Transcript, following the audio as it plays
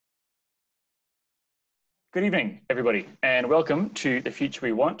Good evening, everybody, and welcome to The Future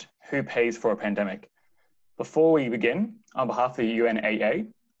We Want, Who Pays for a Pandemic. Before we begin, on behalf of the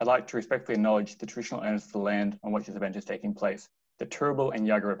UNAA, I'd like to respectfully acknowledge the traditional owners of the land on which this event is taking place, the Turrbal and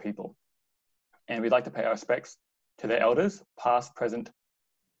Yagara people. And we'd like to pay our respects to their elders, past, present,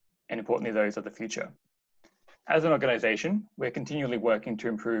 and importantly, those of the future. As an organisation, we're continually working to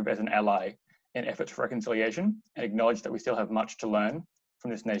improve as an ally in efforts for reconciliation and acknowledge that we still have much to learn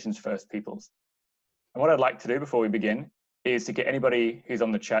from this nation's First Peoples. And what I'd like to do before we begin is to get anybody who's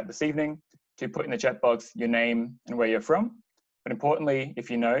on the chat this evening to put in the chat box your name and where you're from. But importantly,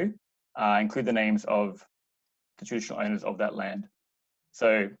 if you know, include the names of the traditional owners of that land.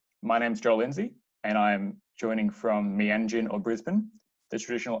 So my name's Joel Lindsay, and I'm joining from Meanjin or Brisbane, the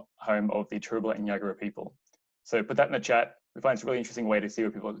traditional home of the Turrbal and Yagara people. So put that in the chat. We find it's a really interesting way to see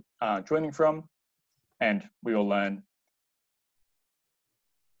where people are joining from, and we all learn.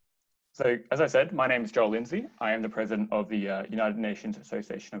 So, as I said, my name is Joel Lindsay. I am the president of the United Nations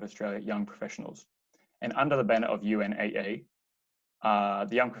Association of Australia Young Professionals. And under the banner of UNAA,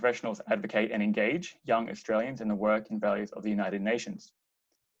 the young professionals advocate and engage young Australians in the work and values of the United Nations.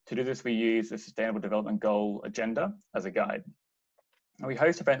 To do this, we use the Sustainable Development Goal Agenda as a guide. And we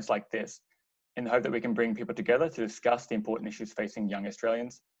host events like this in the hope that we can bring people together to discuss the important issues facing young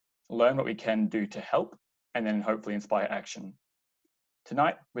Australians, learn what we can do to help, and then hopefully inspire action.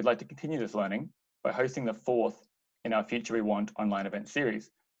 Tonight, we'd like to continue this learning by hosting the fourth in our Future We Want online event series.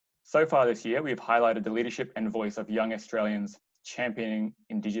 So far this year, we've highlighted the leadership and voice of young Australians championing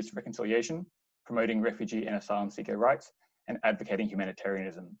Indigenous reconciliation, promoting refugee and asylum seeker rights, and advocating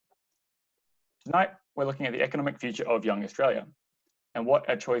humanitarianism. Tonight, we're looking at the economic future of young Australia and what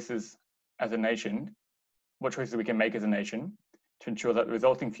our choices as a nation, what choices we can make as a nation to ensure that the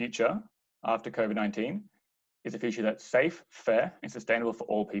resulting future after COVID-19 is a future that's safe, fair, and sustainable for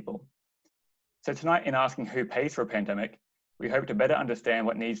all people. So tonight, in asking who pays for a pandemic, we hope to better understand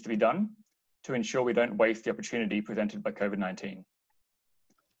what needs to be done to ensure we don't waste the opportunity presented by COVID-19.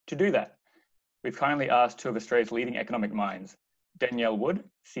 To do that, we've kindly asked two of Australia's leading economic minds, Danielle Wood,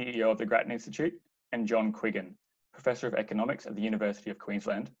 CEO of the Grattan Institute, and John Quiggin, Professor of Economics at the University of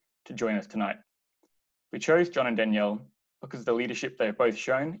Queensland, to join us tonight. We chose John and Danielle because of the leadership they have both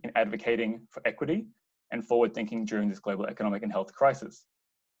shown in advocating for equity and forward thinking during this global economic and health crisis.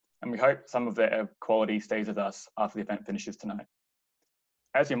 And we hope some of their quality stays with us after the event finishes tonight.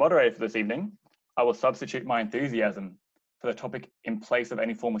 As your moderator for this evening, I will substitute my enthusiasm for the topic in place of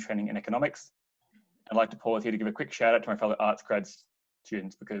any formal training in economics. I'd like to pause here to give a quick shout out to my fellow arts grads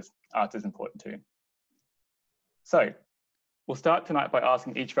students because arts is important too. So we'll start tonight by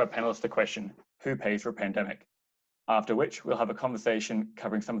asking each of our panelists a question, who pays for a pandemic? After which we'll have a conversation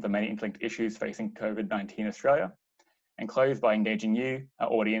covering some of the many interlinked issues facing COVID-19 Australia, and close by engaging you, our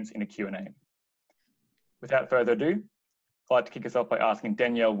audience, in a Q&A. Without further ado, I'd like to kick us off by asking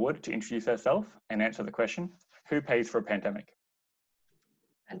Danielle Wood to introduce herself and answer the question, who pays for a pandemic?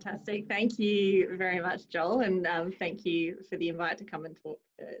 Fantastic. Thank you very much, Joel, and thank you for the invite to come and talk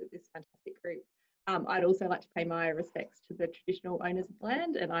to this fantastic group. I'd also like to pay my respects to the traditional owners of the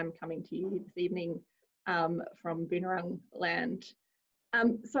land, and I'm coming to you this evening from Boonwurrung land.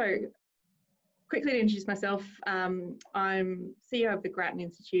 So quickly to introduce myself, I'm CEO of the Grattan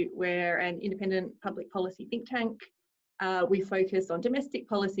Institute. We're an independent public policy think tank. We focus on domestic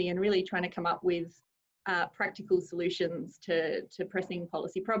policy and really trying to come up with practical solutions to pressing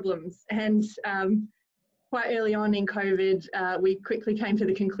policy problems. And quite early on in COVID, we quickly came to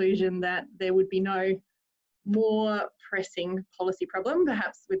the conclusion that there would be no more pressing policy problem,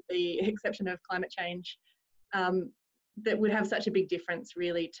 perhaps with the exception of climate change, that would have such a big difference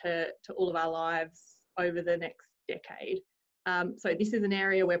really to all of our lives over the next decade. So this is an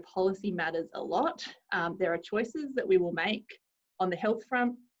area where policy matters a lot. There are choices that we will make on the health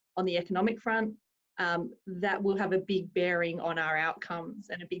front, on the economic front, that will have a big bearing on our outcomes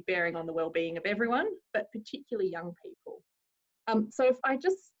and a big bearing on the well-being of everyone, but particularly young people. So if I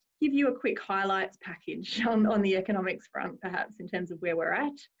just give you a quick highlights package on the economics front, perhaps in terms of where we're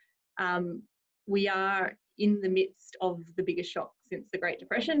at. We are in the midst of the biggest shock since the Great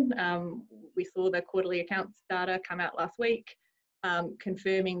Depression. We saw the quarterly accounts data come out last week,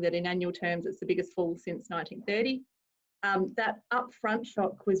 confirming that in annual terms, it's the biggest fall since 1930. That upfront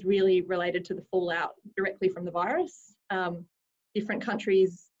shock was really related to the fallout directly from the virus. Different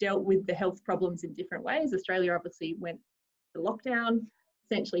countries dealt with the health problems in different ways. Australia obviously went to lockdown,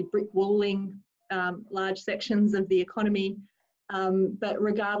 essentially brick walling large sections of the economy. But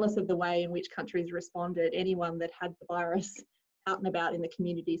regardless of the way in which countries responded, anyone that had the virus out and about in the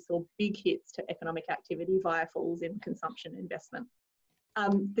community saw big hits to economic activity via falls in consumption investment.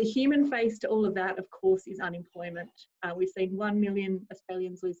 The human face to all of that, of course, is unemployment. We've seen 1 million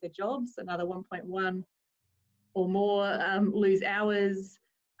Australians lose their jobs, another 1.1 or more lose hours,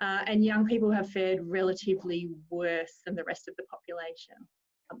 and young people have fared relatively worse than the rest of the population.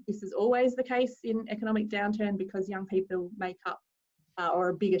 This is always the case in economic downturn because young people make up or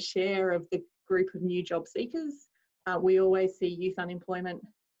a bigger share of the group of new job seekers. We always see youth unemployment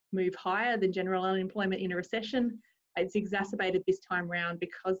move higher than general unemployment in a recession. It's exacerbated this time round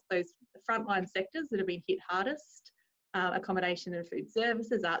because those frontline sectors that have been hit hardest, accommodation and food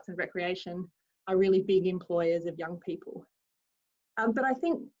services, arts and recreation, are really big employers of young people. But I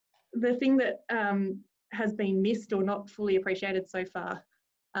think the thing that has been missed or not fully appreciated so far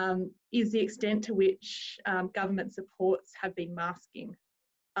is the extent to which government supports have been masking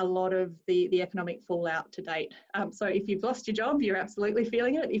a lot of the economic fallout to date. So if you've lost your job, you're absolutely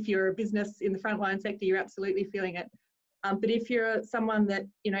feeling it. If you're a business in the frontline sector, you're absolutely feeling it. But if you're someone that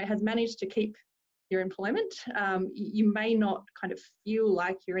has managed to keep your employment, you may not kind of feel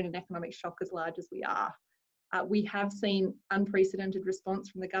like you're in an economic shock as large as we are. We have seen unprecedented response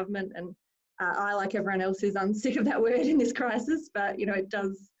from the government, and I, like everyone else, is unsick of that word in this crisis, but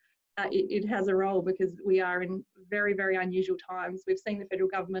it has a role because we are in very, very unusual times. We've seen the federal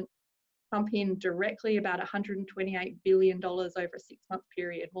government pump in directly about $128 billion over a 6-month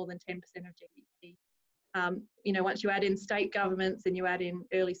period, more than 10% of GDP. Once you add in state governments and you add in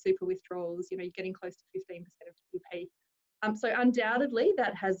early super withdrawals, you're getting close to 15% of GDP. So undoubtedly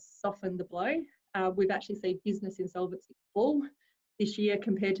that has softened the blow. We've actually seen business insolvency fall this year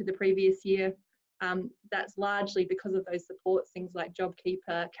compared to the previous year. That's largely because of those supports, things like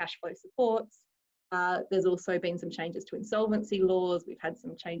JobKeeper, cash flow supports. There's also been some changes to insolvency laws. We've had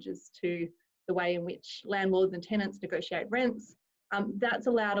some changes to the way in which landlords and tenants negotiate rents. That's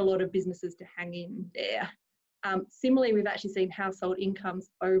allowed a lot of businesses to hang in there. Similarly, we've actually seen household incomes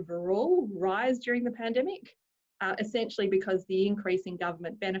overall rise during the pandemic, essentially because the increase in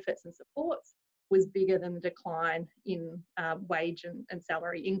government benefits and supports was bigger than the decline in wage and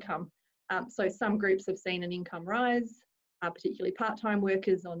salary income. So some groups have seen an income rise, particularly part-time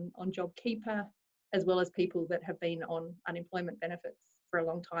workers on JobKeeper, as well as people that have been on unemployment benefits for a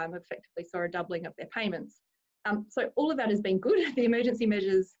long time, effectively saw a doubling of their payments. So all of that has been good. The emergency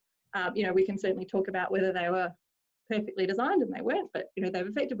measures, we can certainly talk about whether they were perfectly designed, and they weren't, but they've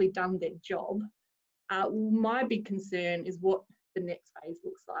effectively done their job. My big concern is what the next phase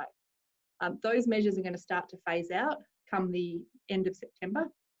looks like. Those measures are going to start to phase out come the end of September.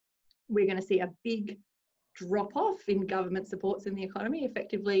 We're going to see a big drop-off in government supports in the economy,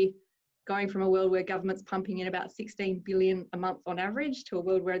 effectively going from a world where government's pumping in about 16 billion a month on average to a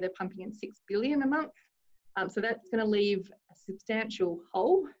world where they're pumping in 6 billion a month. So that's going to leave a substantial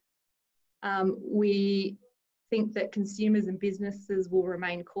hole. We think that consumers and businesses will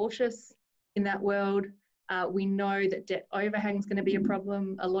remain cautious in that world. We know that debt overhang is going to be a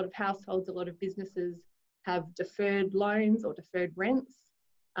problem. A lot of households, a lot of businesses have deferred loans or deferred rents.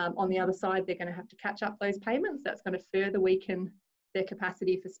 On the other side, they're going to have to catch up those payments. That's going to further weaken their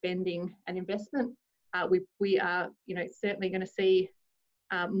capacity for spending and investment. We are, certainly going to see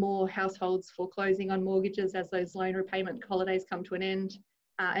more households foreclosing on mortgages as those loan repayment holidays come to an end,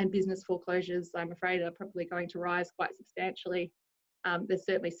 and business foreclosures, I'm afraid, are probably going to rise quite substantially. There's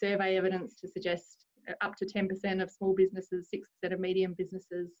certainly survey evidence to suggest up to 10% of small businesses, 6% of medium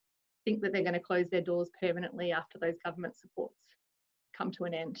businesses think that they're going to close their doors permanently after those government supports come to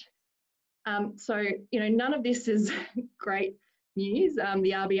an end. So, none of this is great news. The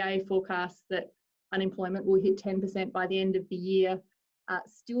RBA forecasts that unemployment will hit 10% by the end of the year,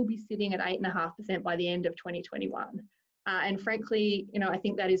 still be sitting at 8.5% by the end of 2021. And frankly, I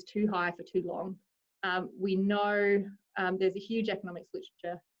think that is too high for too long. We know there's a huge economics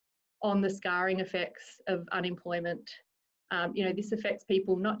literature on the scarring effects of unemployment. This affects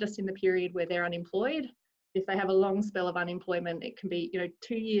people not just in the period where they're unemployed. If they have a long spell of unemployment, it can be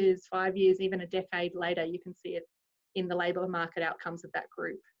 2 years, 5 years, even a decade later. You can see it in the labour market outcomes of that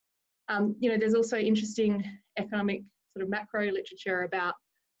group. There's also interesting economic sort of macro literature about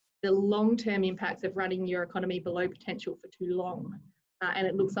the long-term impacts of running your economy below potential for too long. And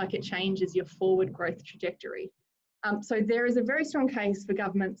it looks like it changes your forward growth trajectory. So there is a very strong case for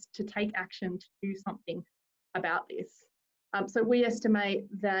governments to take action to do something about this. So we estimate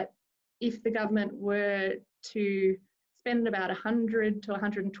that if the government were to spend about 100 to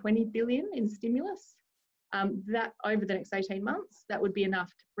 120 billion in stimulus, that over the next 18 months, that would be enough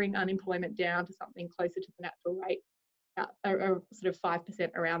to bring unemployment down to something closer to the natural rate, or sort of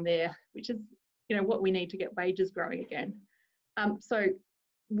 5% around there, which is what we need to get wages growing again. So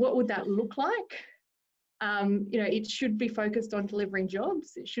what would that look like? It should be focused on delivering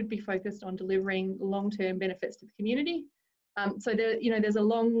jobs. It should be focused on delivering long-term benefits to the community. So there's a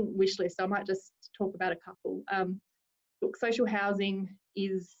long wish list. I might just talk about a couple. Look, social housing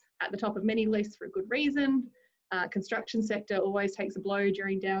is at the top of many lists for a good reason. Construction sector always takes a blow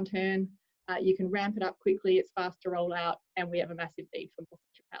during downturn. You can ramp it up quickly, it's fast to roll out, and we have a massive need for more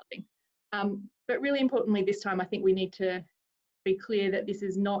social housing. But really importantly this time, I think we need to be clear that this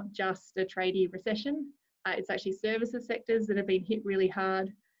is not just a tradie recession. It's actually services sectors that have been hit really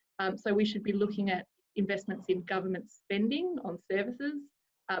hard. So we should be looking at investments in government spending on services,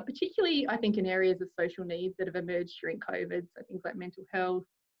 particularly I think in areas of social needs that have emerged during COVID, so things like mental health,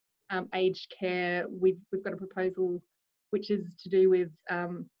 aged care. We've got a proposal which is to do with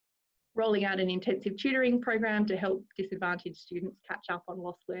rolling out an intensive tutoring program to help disadvantaged students catch up on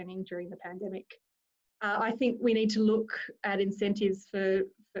lost learning during the pandemic. I think we need to look at incentives for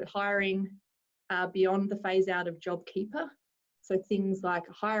hiring beyond the phase out of JobKeeper. So things like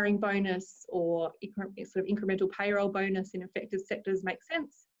a hiring bonus or sort of incremental payroll bonus in affected sectors make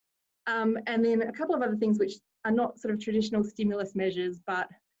sense. And then a couple of other things which are not sort of traditional stimulus measures, but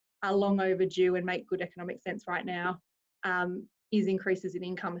are long overdue and make good economic sense right now, is increases in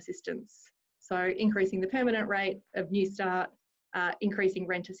income assistance. So increasing the permanent rate of New Start, increasing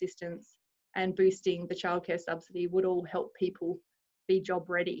rent assistance, and boosting the childcare subsidy would all help people be job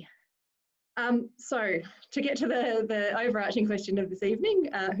ready. So to get to the overarching question of this evening,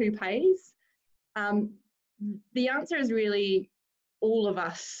 who pays? The answer is really all of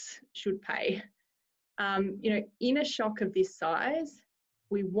us should pay. In a shock of this size,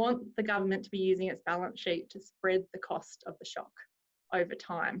 we want the government to be using its balance sheet to spread the cost of the shock over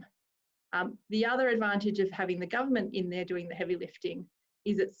time. The other advantage of having the government in there doing the heavy lifting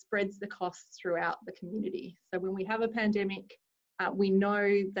is it spreads the costs throughout the community. So when we have a pandemic, we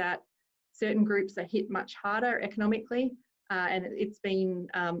know that certain groups are hit much harder economically, and it's been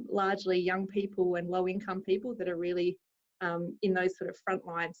largely young people and low-income people that are really in those sort of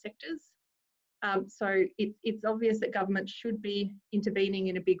frontline sectors. So it's obvious that government should be intervening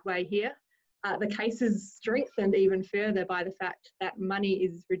in a big way here. The case is strengthened even further by the fact that money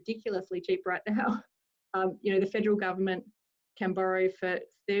is ridiculously cheap right now. The federal government can borrow for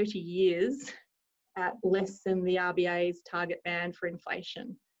 30 years at less than the RBA's target band for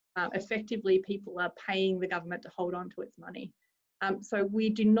inflation. Effectively, people are paying the government to hold on to its money. So we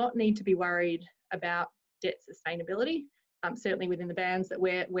do not need to be worried about debt sustainability, certainly within the bands that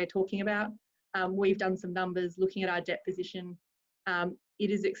we're talking about. We've done some numbers looking at our debt position. It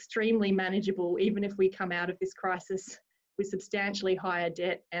is extremely manageable, even if we come out of this crisis with substantially higher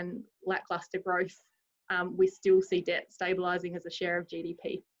debt and lacklustre growth. We still see debt stabilising as a share of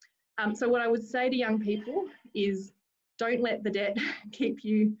GDP. So what I would say to young people is don't let the debt keep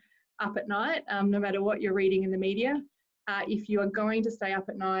you up at night, no matter what you're reading in the media. If you are going to stay up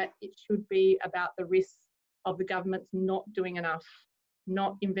at night, it should be about the risks of the government's not doing enough,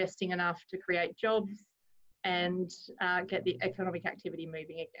 not investing enough to create jobs and get the economic activity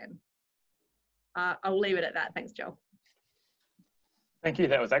moving again. I'll leave it at that. Thanks, Joel. Thank you,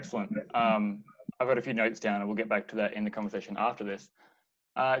 that was excellent. I've got a few notes down and we'll get back to that in the conversation after this.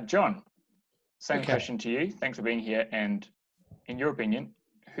 John, same question to you. Thanks for being here. And in your opinion,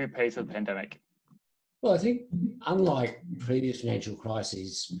 who pays for the pandemic? Well, I think unlike previous financial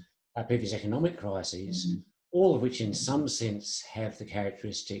crises, previous economic crises, all of which in some sense have the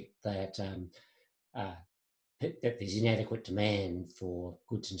characteristic that that there's inadequate demand for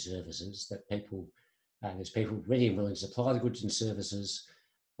goods and services, that there's people ready and willing to supply the goods and services,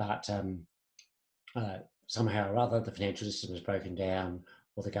 but somehow or other the financial system has broken down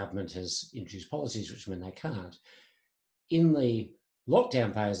or the government has introduced policies which mean they can't. In the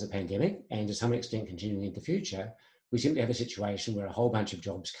lockdown phase of the pandemic, and to some extent continuing in the future, we simply have a situation where a whole bunch of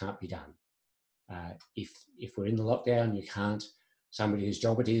jobs can't be done. If we're in the lockdown, you can't, somebody whose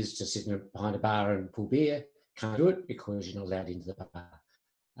job it is to sit behind a bar and pull beer, can't do it because you're not allowed into the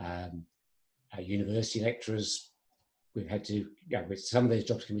bar. University lecturers, we've had to, some of these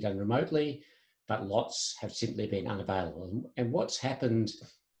jobs can be done remotely, but lots have simply been unavailable. And what's happened,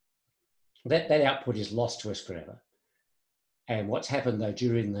 that output is lost to us forever. And what's happened though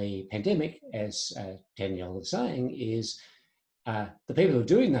during the pandemic, as Danielle was saying, is the people who are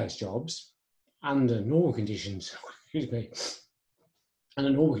doing those jobs under normal conditions, under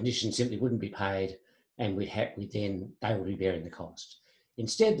normal conditions simply wouldn't be paid, and then they would be bearing the cost.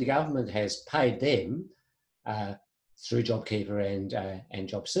 Instead, the government has paid them through JobKeeper and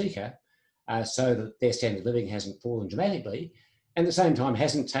JobSeeker, so that their standard of living hasn't fallen dramatically, and at the same time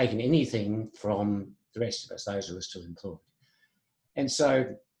hasn't taken anything from the rest of us, those who are still employed. And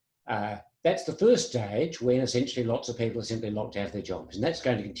so that's the first stage when essentially lots of people are simply locked out of their jobs. And that's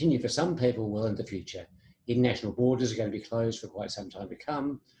going to continue for some people well into the future. International borders are going to be closed for quite some time to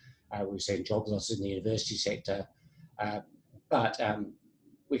come. We've seen job losses in the university sector. But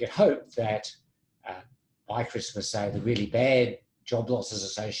we could hope that by Christmas, say, the really bad job losses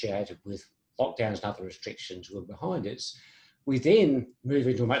associated with lockdowns and other restrictions were behind us. We then move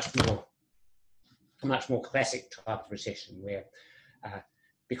into a much more classic type of recession where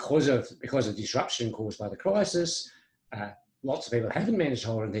because of disruption caused by the crisis, lots of people haven't managed to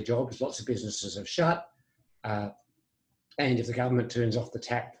hold on their jobs, lots of businesses have shut, and if the government turns off the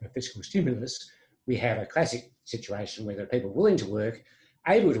tap for fiscal stimulus, we have a classic situation where there are people willing to work,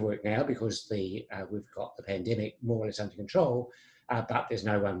 able to work now because we've got the pandemic more or less under control, but there's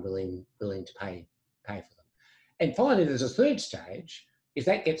no one willing to pay for them. And finally, there's a third stage. If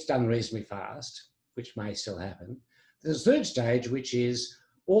that gets done reasonably fast, which may still happen, there's a third stage, which is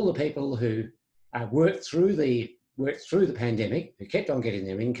all the people who worked through the pandemic, who kept on getting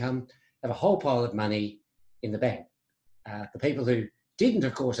their income, have a whole pile of money in the bank. The people who didn't,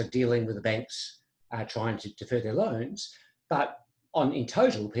 of course, are dealing with the banks trying to defer their loans, but in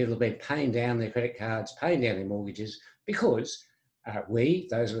total, people have been paying down their credit cards, paying down their mortgages, because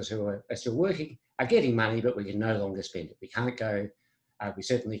those of us who are still working, are getting money, but we can no longer spend it. We can't go, we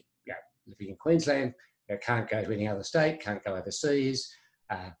certainly, living in Queensland, can't go to any other state, can't go overseas.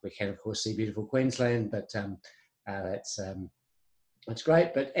 We can, of course, see beautiful Queensland, but that's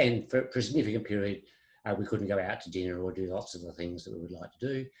great. And for a significant period, we couldn't go out to dinner or do lots of the things that we would like to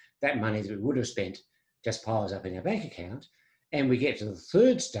do. That money that we would have spent just piles up in our bank account. And we get to the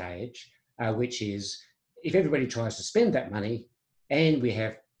third stage, which is if everybody tries to spend that money and we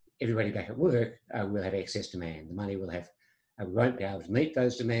have everybody back at work, we'll have excess demand. The money will have, we won't be able to meet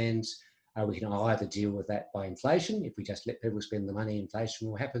those demands. We can either deal with that by inflation. If we just let people spend the money, inflation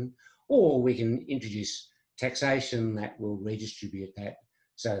will happen, or we can introduce taxation that will redistribute that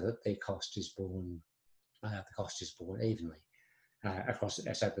so that the cost is borne evenly across,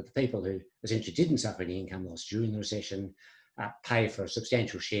 so that the people who essentially didn't suffer any income loss during the recession pay for a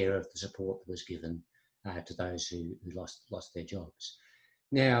substantial share of the support that was given to those who lost their jobs.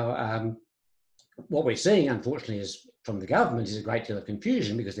 Now, what we're seeing, unfortunately, is from the government is a great deal of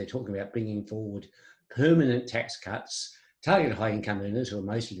confusion because they're talking about bringing forward permanent tax cuts targeted high-income earners, who are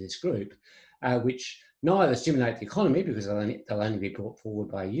mostly this group, which neither stimulate the economy because they'll only be brought forward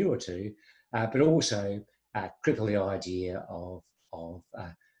by a year or two, but also cripple the idea of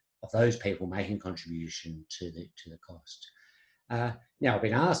those people making a contribution to the cost. Now, I've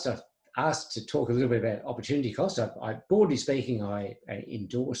been asked to talk a little bit about opportunity costs. Broadly speaking, I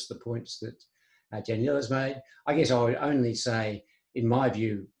endorse the points that Danielle has made. I guess I would only say, in my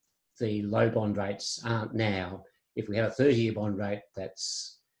view, the low bond rates aren't now. If we have a 30-year bond rate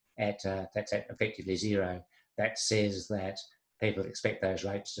that's at effectively zero, that says that people expect those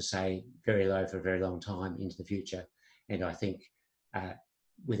rates to stay very low for a very long time into the future. And I think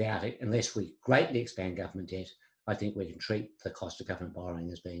without it, unless we greatly expand government debt, I think we can treat the cost of government borrowing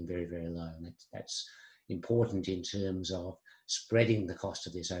as being very, very low. And that's important in terms of spreading the cost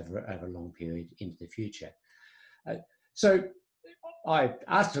of this over a long period into the future. So I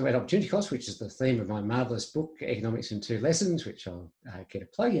asked about opportunity costs, which is the theme of my marvellous book, Economics in 2 Lessons, which I'll get a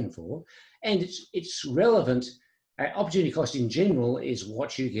plug-in for. And it's relevant. Opportunity cost in general is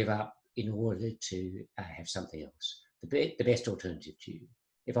what you give up in order to have something else, the best alternative to you.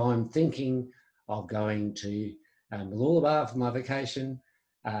 If I'm thinking of going to Mooloolaba for my vacation,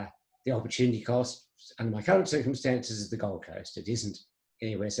 the opportunity cost under my current circumstances is the Gold Coast. It isn't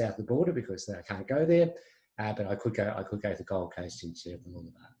anywhere south of the border because I can't go there, but I could go to the Gold Coast instead of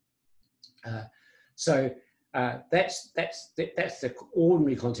Mooloolaba. So that's the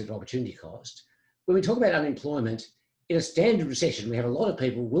ordinary concept of opportunity cost. When we talk about unemployment, in a standard recession, we have a lot of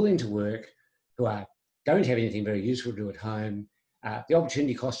people willing to work who don't have anything very useful to do at home. The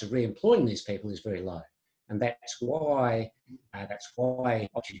opportunity cost of re-employing these people is very low. And that's why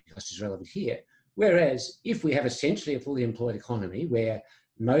opportunity cost is relevant here. Whereas if we have essentially a fully employed economy where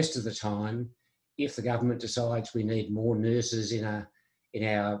most of the time, if the government decides we need more nurses in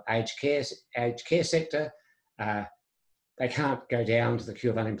our aged care sector, they can't go down to the queue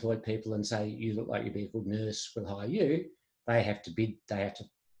of unemployed people and say, you look like you'd be a good nurse, we'll hire you. They have to bid, they have to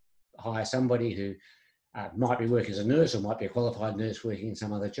hire somebody who might be working as a nurse or might be a qualified nurse working in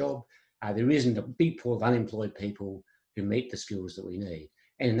some other job. There isn't a big pool of unemployed people who meet the skills that we need.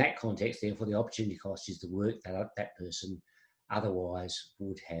 And in that context, therefore, the opportunity cost is the work that that person otherwise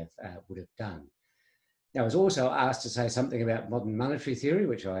would have done. Now, I was also asked to say something about modern monetary theory,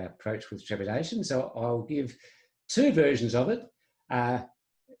 which I approach with trepidation. So I'll give 2 versions of it.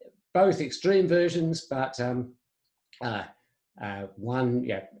 both extreme versions, but one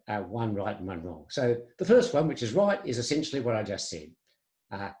right and one wrong. So the first one, which is right, is essentially what I just said.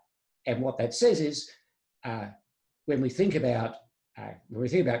 And what that says is, when we think about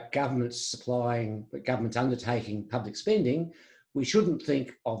governments undertaking public spending, we shouldn't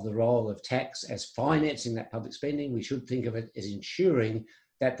think of the role of tax as financing that public spending. We should think of it as ensuring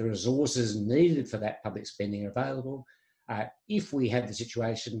that the resources needed for that public spending are available. If we have the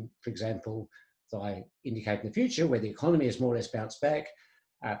situation, for example, that I indicate in the future, where the economy is more or less bounced back,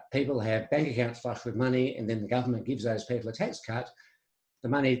 people have bank accounts flush with money, and then the government gives those people a tax cut, the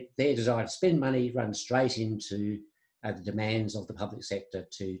money, their desire to spend money, runs straight into the demands of the public sector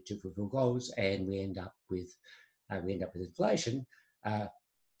to fulfil goals, and we end up with inflation.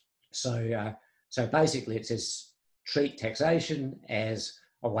 So basically, it says treat taxation as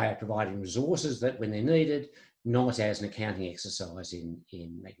a way of providing resources that when they're needed, not as an accounting exercise in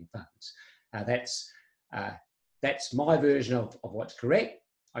making funds. That's my version of what's correct.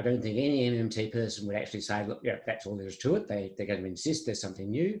 I don't think any MMT person would actually say, look, yeah, that's all there is to it. They're going to insist there's something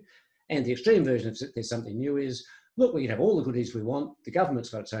new. And the extreme version of there's something new is, look, we can have all the goodies we want. The government's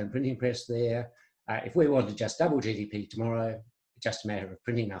got its own printing press there. If we want to just double GDP tomorrow, it's just a matter of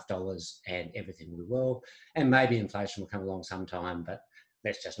printing enough dollars and everything will be well. And maybe inflation will come along sometime, but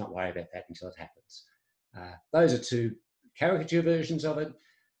let's just not worry about that until it happens. Those are two caricature versions of it.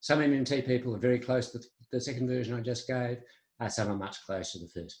 Some MMT people are very close to the second version I just gave. Some are much closer to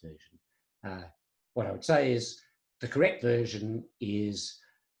the first version. What I would say is the correct version is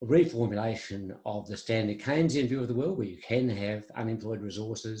a reformulation of the standard Keynesian view of the world, where you can have unemployed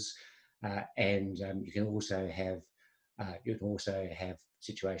resources and you can also have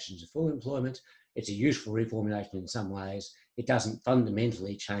situations of full employment. It's a useful reformulation in some ways. It doesn't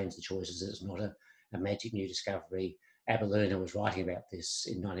fundamentally change the choices. It's not a magic new discovery. Abelina was writing about this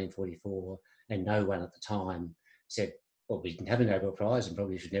in 1944, and no one at the time said, well, we didn't have a Nobel Prize and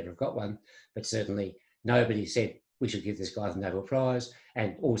probably should never have got one, but certainly nobody said we should give this guy the Nobel Prize,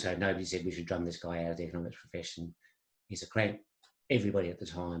 and also nobody said we should drum this guy out of the economics profession. He's a crank. Everybody at the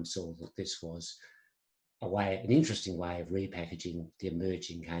time saw that this was an interesting way of repackaging the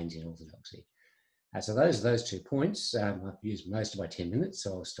emerging Keynesian orthodoxy. So those are those 2 points. I've used most of my 10 minutes,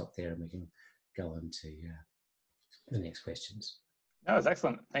 so I'll stop there and we can go on to the next questions. That was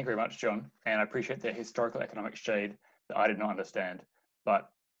excellent. Thank you very much, John. And I appreciate the historical economics shade that I did not understand, but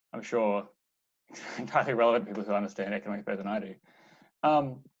I'm sure it's entirely relevant to people who understand economics better than I do.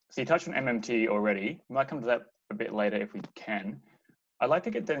 So you touched on MMT already. We might come to that a bit later if we can. I'd like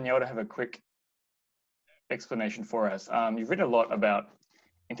to get Danielle to have a quick explanation for us. You've written a lot about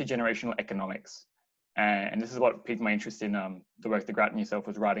intergenerational economics, and this is what piqued my interest in the work that Grattan yourself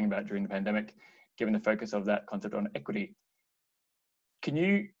was writing about during the pandemic, given the focus of that concept on equity. Can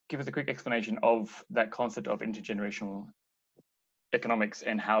you give us a quick explanation of that concept of intergenerational economics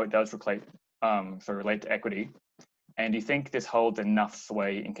and how it does relate to equity? And do you think this holds enough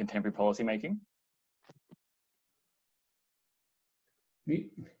sway in contemporary policy making?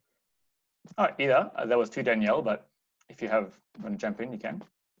 Oh, either. That was to Danielle, but if you want to jump in, you can.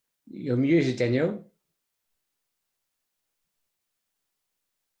 You're muted, Danielle.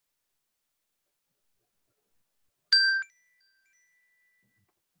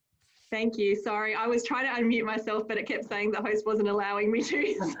 Thank you. Sorry, I was trying to unmute myself, but it kept saying the host wasn't allowing me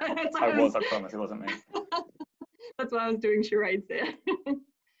to. So I promise, it wasn't me. That's why I was doing charades there.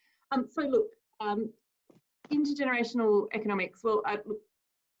 So look, intergenerational economics. Well,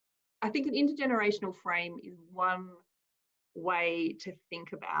 I think an intergenerational frame is one way to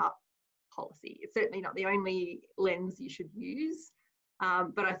think about policy. It's certainly not the only lens you should use,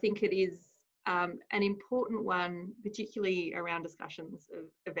 but I think it is an important one, particularly around discussions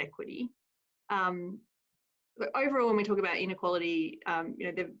of equity. But overall, when we talk about inequality,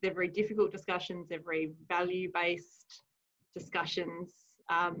 they're very difficult discussions, they're very value-based discussions.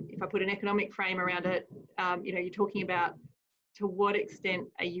 If I put an economic frame around it, you're talking about to what extent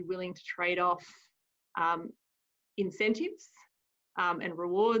are you willing to trade off incentives and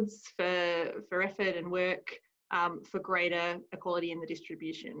rewards for effort and work for greater equality in the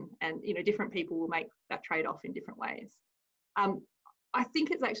distribution, and different people will make that trade-off in different ways. I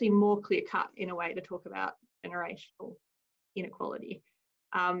think it's actually more clear-cut in a way to talk about generational inequality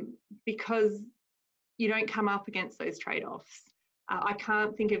because you don't come up against those trade-offs. I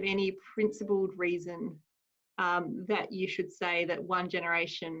can't think of any principled reason that you should say that one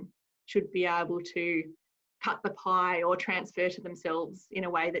generation should be able to cut the pie or transfer to themselves in a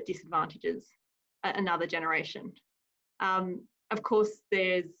way that disadvantages another generation. Of course,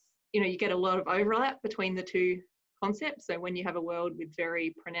 there's, you get a lot of overlap between the two concept. So when you have a world with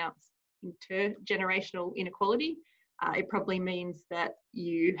very pronounced intergenerational inequality, it probably means that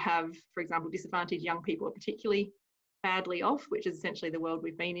you have, for example, disadvantaged young people are particularly badly off, which is essentially the world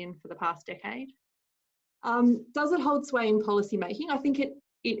we've been in for the past decade. Does it hold sway in policy making? I think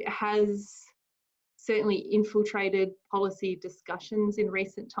it has certainly infiltrated policy discussions in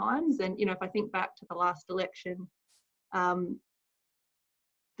recent times. And, you know, if I think back to the last election,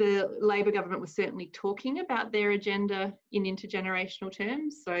 the Labor government was certainly talking about their agenda in intergenerational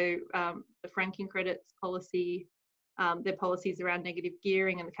terms. So the franking credits policy, their policies around negative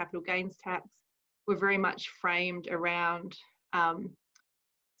gearing and the capital gains tax were very much framed around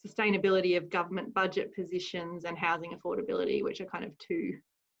sustainability of government budget positions and housing affordability, which are kind of two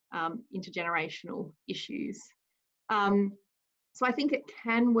intergenerational issues. So I think it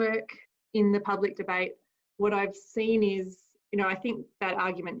can work in the public debate. What I've seen is, you know, I think that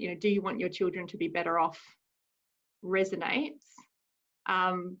argument, you know, do you want your children to be better off resonates,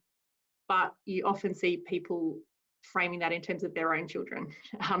 but you often see people framing that in terms of their own children.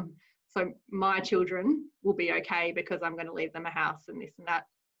 So my children will be okay because I'm going to leave them a house and this and that,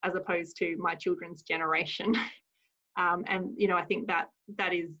 as opposed to my children's generation. And, you know, I think that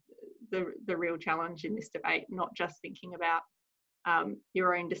is the real challenge in this debate, not just thinking about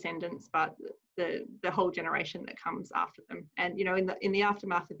your own descendants, but the whole generation that comes after them. And, you know, in the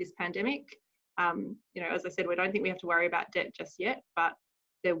aftermath of this pandemic, you know, as I said, we don't think we have to worry about debt just yet, but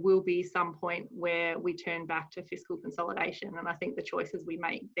there will be some point where we turn back to fiscal consolidation. And I think the choices we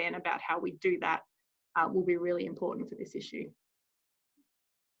make then about how we do that will be really important for this issue.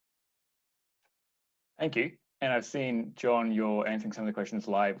 Thank you. And I've seen, John, you're answering some of the questions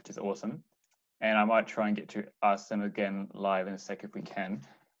live, which is awesome. And I might try and get to ask them again live in a sec if we can.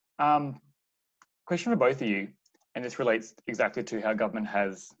 Question for both of you, and this relates exactly to how government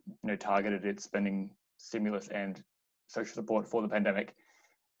has, you know, targeted its spending stimulus and social support for the pandemic.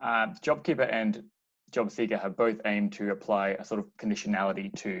 JobKeeper and JobSeeker have both aimed to apply a sort of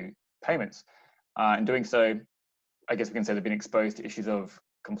conditionality to payments. In doing so, I guess we can say they've been exposed to issues of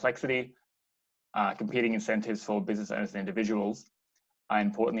complexity, competing incentives for business owners and individuals, and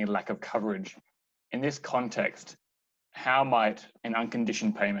importantly, lack of coverage. In this context, how might an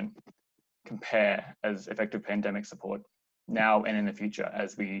unconditioned payment compare as effective pandemic support now and in the future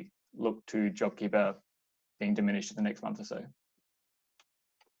as we look to JobKeeper being diminished in the next month or so?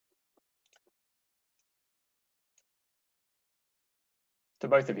 To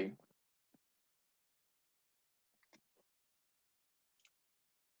both of you.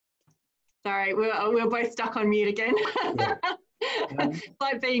 Sorry, we're both stuck on mute again. Yeah. It's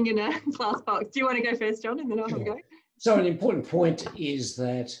like being in a glass box. Do you want to go first, John, and then I'll have a go? So an important point is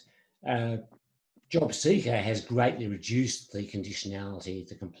that JobSeeker has greatly reduced the conditionality,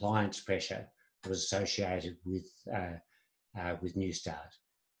 the compliance pressure that was associated with New Start.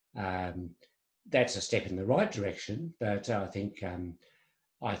 That's a step in the right direction, but I think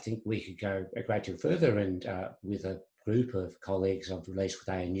we could go a great deal further. And with a group of colleagues, I've released with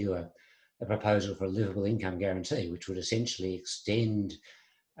ANU a proposal for a livable income guarantee, which would essentially extend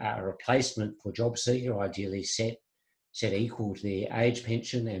a replacement for JobSeeker, ideally set equal to the age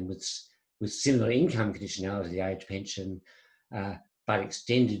pension and with similar income conditionality to the age pension, but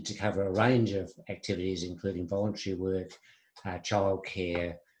extended to cover a range of activities, including voluntary work,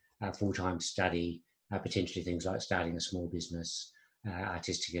 childcare, full-time study, potentially things like starting a small business,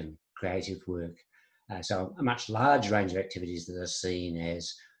 artistic and creative work. So a much larger range of activities that are seen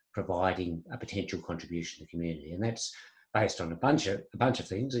as providing a potential contribution to the community. And that's based on a bunch of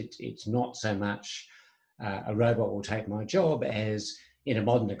things. It's not so much a robot will take my job as, in a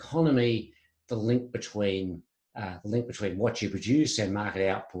modern economy, the link between what you produce and market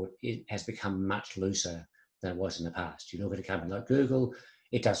output, it has become much looser than it was in the past. You look at a company like Google,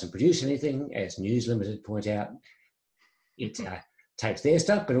 it doesn't produce anything, as News Limited point out. It takes their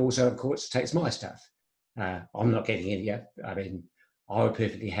stuff, but also, of course, takes my stuff. I'm not getting any. I mean, I would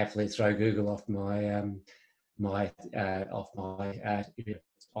perfectly happily throw Google off my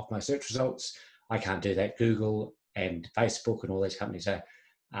search results. I can't do that. Google and Facebook and all these companies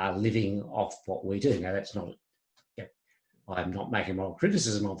are living off what we do. Now, that's not. I'm not making moral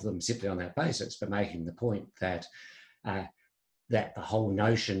criticism of them simply on that basis, but making the point that that the whole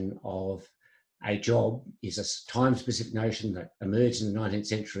notion of a job is a time-specific notion that emerged in the 19th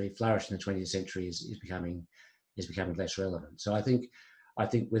century, flourished in the 20th century, is becoming less relevant. So I think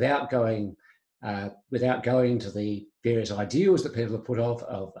without going to the various ideals that people have put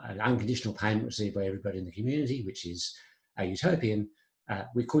of an unconditional payment received by everybody in the community, which is a utopian,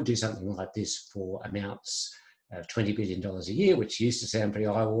 we could do something like this for amounts $20 billion a year, which used to sound pretty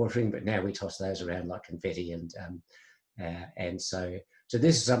eye-watering, but now we toss those around like confetti. And so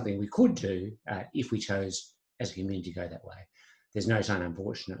this is something we could do if we chose as a community to go that way. There's no sign,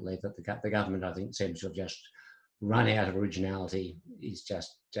 unfortunately, that the government, I think, seems to have just run out of originality, is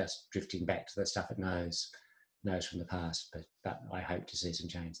just drifting back to the stuff it knows from the past. But I hope to see some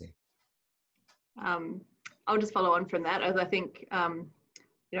change there. I'll just follow on from that, as I think,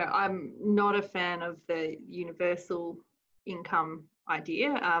 you know, I'm not a fan of the universal income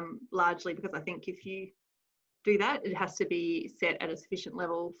idea, largely because I think if you do that, it has to be set at a sufficient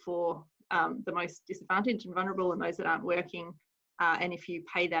level for the most disadvantaged and vulnerable and those that aren't working. And if you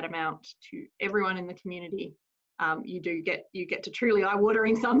pay that amount to everyone in the community, you get to truly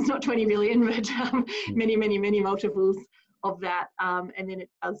eye-watering sums, not 20 million, but many multiples of that, and then it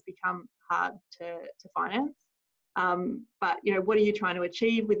does become hard to finance. But you know, what are you trying to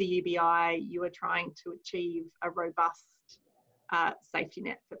achieve with the UBI? You are trying to achieve a robust safety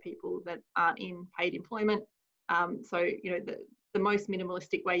net for people that aren't in paid employment. So you know, the most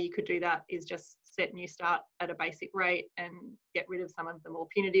minimalistic way you could do that is just set New Start at a basic rate and get rid of some of the more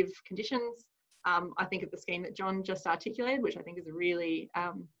punitive conditions. I think of the scheme that John just articulated, which I think is a really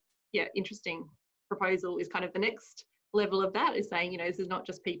interesting proposal, is kind of the next level of that, is saying, you know, this is not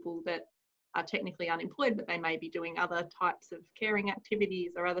just people that are technically unemployed, but they may be doing other types of caring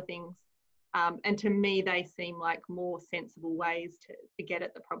activities or other things. And to me, they seem like more sensible ways to get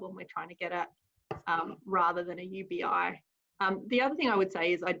at the problem we're trying to get at, rather than a UBI. The other thing I would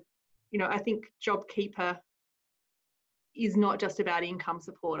say is I think JobKeeper is not just about income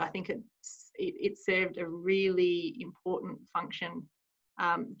support. I think it served a really important function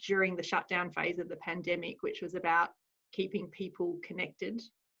during the shutdown phase of the pandemic, which was about keeping people connected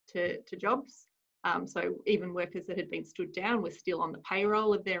to jobs. So even workers that had been stood down were still on the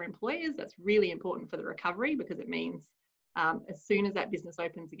payroll of their employers. That's really important for the recovery, because it means as soon as that business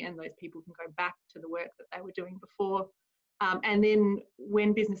opens again, those people can go back to the work that they were doing before. And then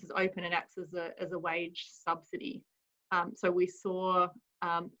when businesses open, it acts as a wage subsidy. So we saw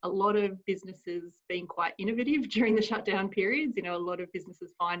a lot of businesses being quite innovative during the shutdown periods. You know, a lot of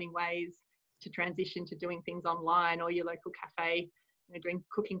businesses finding ways to transition to doing things online, or your local cafe, you know, doing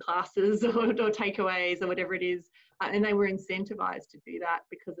cooking classes or takeaways or whatever it is. And they were incentivized to do that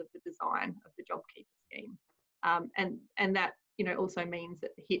because of the design of the JobKeeper scheme. And that, you know, also means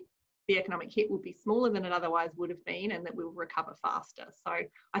that the economic hit will be smaller than it otherwise would have been, and that we'll recover faster. So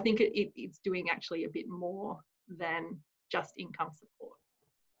I think it's doing actually a bit more than just income support.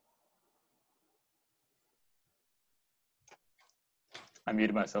 I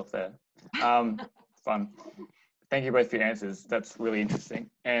muted myself there. Fun. Thank you both for your answers. That's really interesting.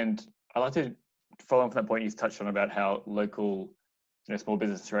 And I'd like to follow on from that point you touched on about how local, you know, small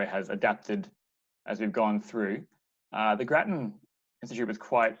business Australia has adapted as we've gone through. The Grattan Institute was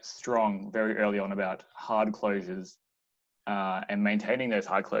quite strong very early on about hard closures and maintaining those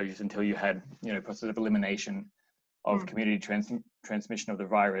hard closures until you had, you know, process of elimination of community transmission of the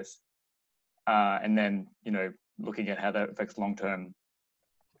virus, and then, you know, looking at how that affects long-term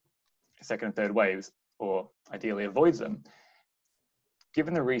second and third waves, or ideally avoids them.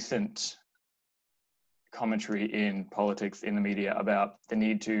 Given the recent commentary in politics, in the media, about the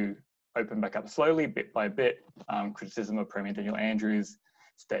need to open back up slowly, bit by bit, criticism of Premier Danielle Andrews'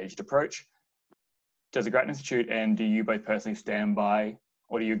 staged approach, does the Grattan Institute and do you both personally stand by,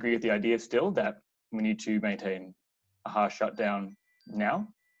 or do you agree with the idea still that we need to maintain a harsh shutdown now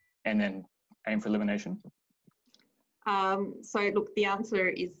and then aim for elimination? So look, the answer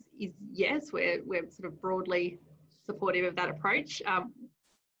is yes. We're sort of broadly supportive of that approach.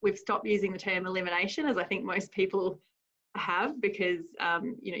 We've stopped using the term elimination, as I think most people have, because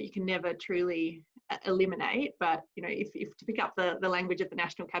you know, you can never truly eliminate, but you know, if to pick up the language of the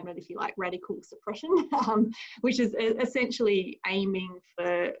National Cabinet, if you like, radical suppression, which is essentially aiming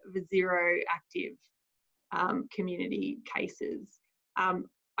for the zero active community cases.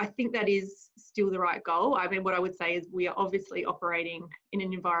 I think that is still the right goal. I mean, what I would say is we are obviously operating in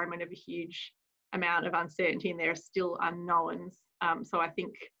an environment of a huge amount of uncertainty, and there are still unknowns. So I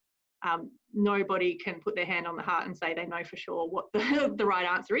think nobody can put their hand on the heart and say they know for sure what the right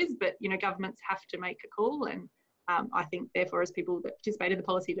answer is, but you know, governments have to make a call, and I think therefore, as people that participate in the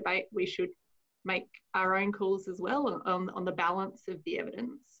policy debate, we should make our own calls as well on the balance of the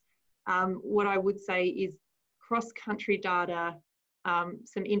evidence. What I would say is cross-country data,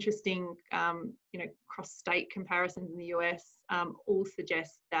 some interesting you know, cross-state comparisons in the US all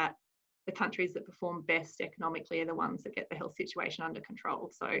suggest that the countries that perform best economically are the ones that get the health situation under control.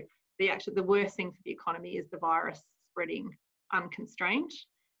 So the worst thing for the economy is the virus spreading unconstrained.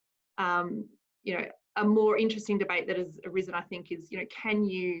 you know, a more interesting debate that has arisen, I think, is, you know, can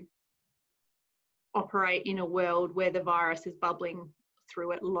you operate in a world where the virus is bubbling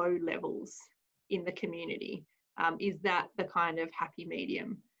through at low levels in the community? Is that the kind of happy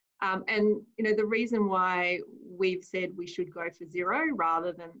medium? And, you know, the reason why we've said we should go for zero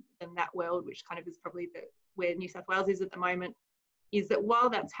rather than that world, which kind of is probably where New South Wales is at the moment, is that while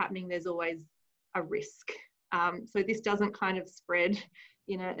that's happening, there's always a risk. So this doesn't kind of spread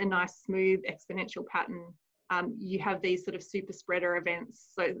in a nice, smooth, exponential pattern. You have these sort of super spreader events.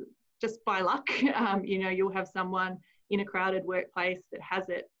 So just by luck, you know, you'll have someone in a crowded workplace that has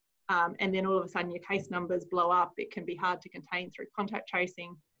it, and then all of a sudden your case numbers blow up. It can be hard to contain through contact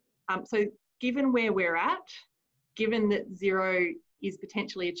tracing. So given where we're at, given that zero is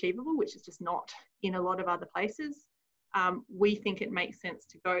potentially achievable, which is just not in a lot of other places, we think it makes sense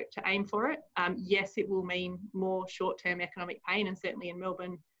to aim for it. Yes, it will mean more short-term economic pain, and certainly in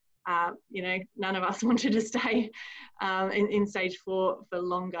Melbourne, you know, none of us wanted to stay in stage 4 for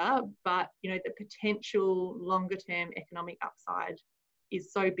longer, but, you know, the potential longer-term economic upside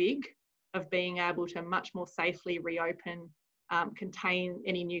is so big of being able to much more safely reopen, contain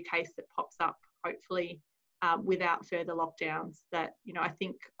any new case that pops up, hopefully, without further lockdowns, that, you know, I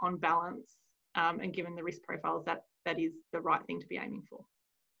think on balance, and given the risk profiles, that is the right thing to be aiming for.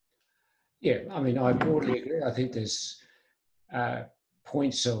 Yeah, I mean, I broadly agree. I think there's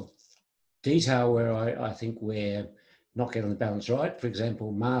points of detail where I think we're not getting the balance right. For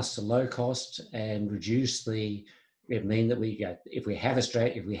example, masks are low cost and reduce it mean that if we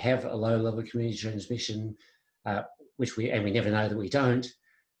have a low level of community transmission, which we never know that we don't,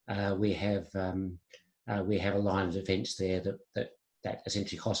 we have a line of defence there that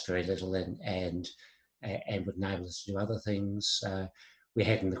essentially costs very little and would enable us to do other things. We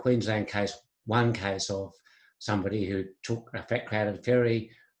had in the Queensland case one case of somebody who took a fat crowded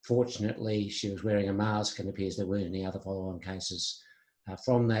ferry. Fortunately, she was wearing a mask, and it appears there weren't any other follow-on cases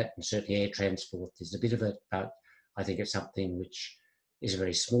from that. And certainly air transport, there's a bit of it, but I think it's something which is a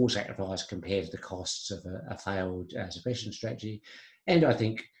very small sacrifice compared to the costs of a failed suppression strategy. And I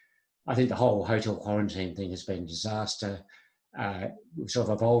think the whole hotel quarantine thing has been a disaster. We've sort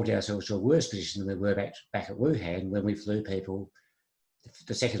of evolved ourselves to a worse position than we were back at Wuhan when we flew people.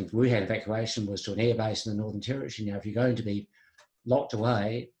 The second Wuhan evacuation was to an airbase in the Northern Territory. Now, if you're going to be locked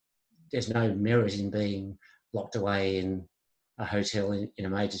away, there's no merit in being locked away in a hotel in a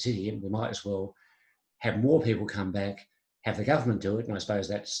major city. And we might as well have more people come back, have the government do it. And I suppose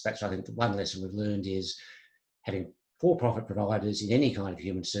that's I think the one lesson we've learned is having for-profit providers in any kind of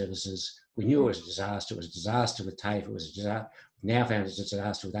human services. We knew it was a disaster. It was a disaster with TAFE. It was a disaster. We've now found it's a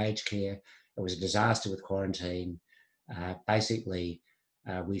disaster with aged care. It was a disaster with quarantine. Basically,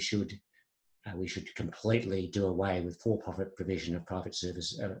 we should completely do away with for-profit provision of private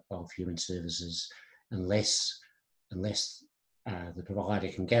service of human services, unless the provider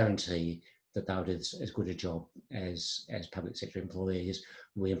can guarantee that they'll do as good a job as public sector employees,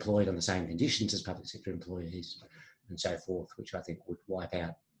 will be employed on the same conditions as public sector employees, and so forth, which I think would wipe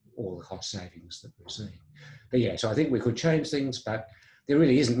out all the cost savings that we're seeing. But yeah, so I think we could change things, but there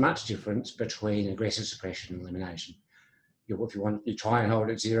really isn't much difference between aggressive suppression and elimination. If you want, you try and hold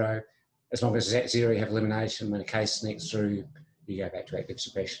it at zero. As long as it's at zero, you have elimination. When a case sneaks through, you go back to active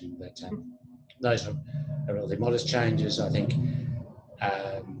suppression. But those are relatively modest changes. I think,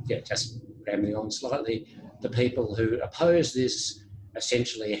 just rambling on slightly, the people who oppose this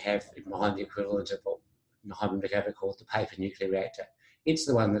essentially have in mind the equivalent of what Hyman McAvoy called the paper nuclear reactor. It's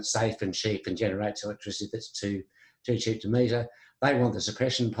the one that's safe and cheap and generates electricity that's too cheap to meter. They want the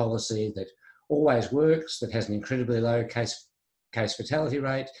suppression policy that always works, that has an incredibly low case fatality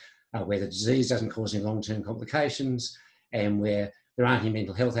rate, where the disease doesn't cause any long-term complications, and where there aren't any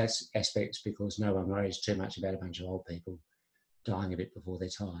mental health aspects because no one worries too much about a bunch of old people dying a bit before their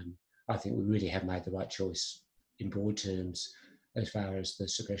time. I think we really have made the right choice in broad terms as far as the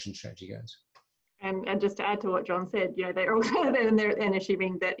suppression strategy goes. And just to add to what John said, you know, they're also they're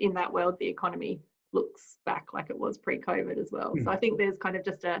assuming that in that world the economy looks back like it was pre-COVID as well. So I think there's kind of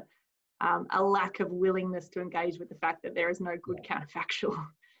just a lack of willingness to engage with the fact that there is no good counterfactual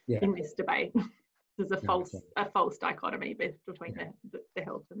in this debate. There's a false dichotomy between the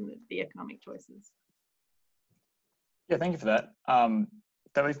health and the economic choices. Yeah, thank you for that.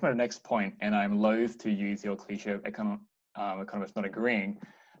 That leads me to the next point, and I'm loath to use your cliche of economists not agreeing,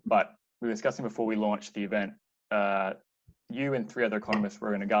 but we were discussing before we launched the event, you and 3 other economists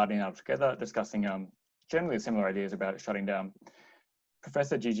were in a gardening hour together discussing generally similar ideas about shutting down.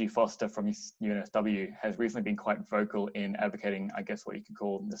 Professor Gigi Foster from UNSW has recently been quite vocal in advocating, I guess, what you could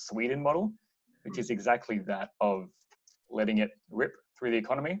call the Sweden model, which is exactly that of letting it rip through the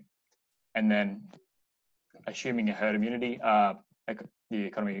economy. and then assuming a herd immunity, the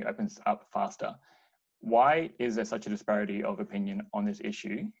economy opens up faster. Why is there such a disparity of opinion on this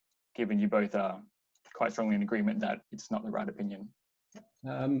issue, given you both are quite strongly in agreement that it's not the right opinion?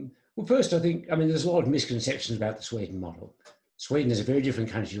 Well, first, I think, there's a lot of misconceptions about the Sweden model. Sweden is a very different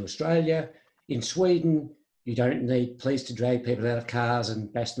country to Australia. In Sweden, you don't need police to drag people out of cars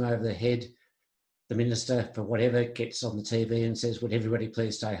and bash them over the head. The minister, for whatever, gets on the TV and says, would everybody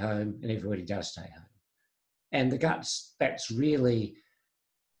please stay home? And everybody does stay home. And the guts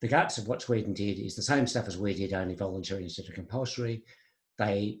of what Sweden did is the same stuff as we did, only voluntary instead of compulsory.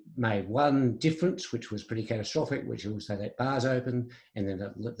 They made one difference, which was pretty catastrophic, which was they let bars open and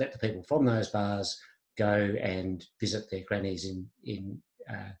then let the people from those bars go and visit their grannies in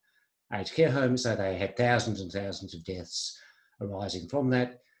aged care homes. So they had thousands and thousands of deaths arising from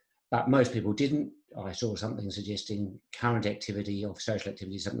that. But most people didn't. I saw something suggesting current activity of social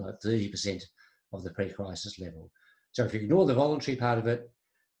activity, something like 30% of the pre-crisis level. So if you ignore the voluntary part of it,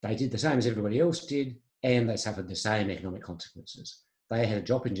 they did the same as everybody else did, and they suffered the same economic consequences. They had a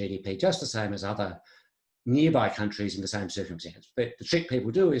drop in GDP just the same as other nearby countries in the same circumstance. But the trick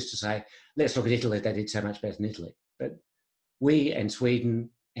people do is to say, let's look at Italy, they did so much better than Italy. But we and Sweden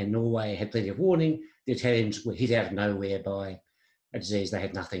and Norway had plenty of warning. The Italians were hit out of nowhere by a disease they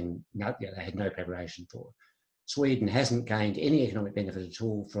had they had no preparation for. Sweden hasn't gained any economic benefit at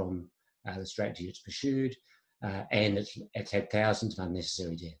all from the strategy it's pursued, and it's had thousands of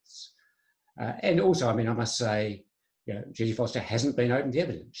unnecessary deaths. And also, I must say, Judy Foster hasn't been open to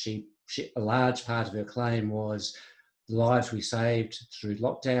evidence. A large part of her claim was the lives we saved through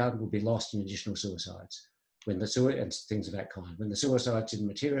lockdown would be lost in additional suicides. And things of that kind. When the suicides didn't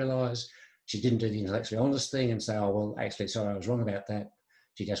materialise, she didn't do the intellectually honest thing and say, oh, well, actually, sorry, I was wrong about that.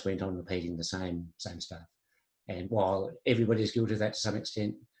 She just went on repeating the same stuff. And while everybody's guilty of that to some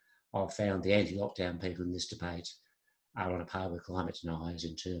extent, I've found the anti-lockdown people in this debate are on a par with climate deniers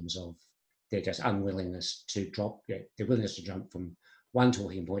in terms of their just unwillingness to their willingness to jump from one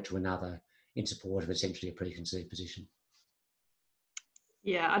talking point to another in support of essentially a preconceived position.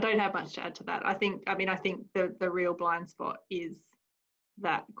 Yeah, I don't have much to add to that. I think the real blind spot is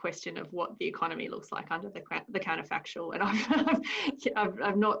that question of what the economy looks like under the counterfactual, and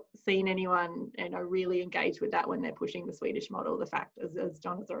I've not seen anyone really engage with that when they're pushing the Swedish model. The fact, as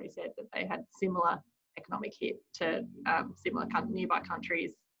John has already said, that they had similar economic hit to similar nearby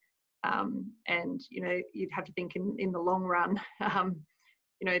countries, and you'd have to think in the long run,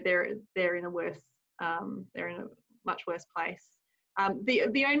 they're in a much worse place.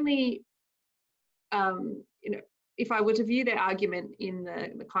 The only if I were to view their argument in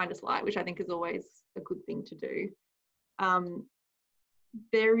the kindest light, which I think is always a good thing to do,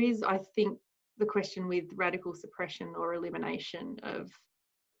 there is, I think, the question with radical suppression or elimination of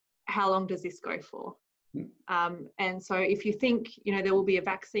how long does this go for? And so if you think, there will be a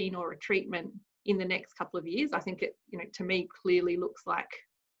vaccine or a treatment in the next couple of years, I think it, to me, clearly looks like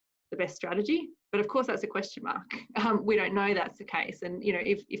the best strategy. But of course, that's a question mark. We don't know that's the case. And,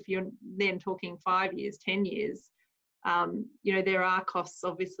 if you're then talking 5 years, 10 years, there are costs,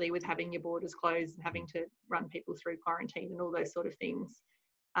 obviously, with having your borders closed and having to run people through quarantine and all those sort of things.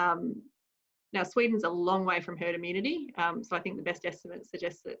 Now, Sweden's a long way from herd immunity. So I think the best estimates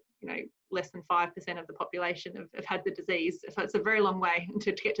suggest that, less than 5% of the population have had the disease. So it's a very long way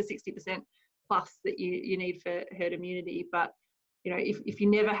to get to 60% plus that you need for herd immunity. But, if you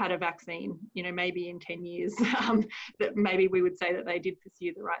never had a vaccine, maybe in 10 years, that maybe we would say that they did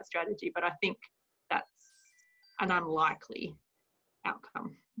pursue the right strategy. But I think that's an unlikely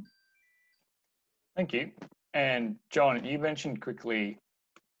outcome. Thank you. And John, you mentioned quickly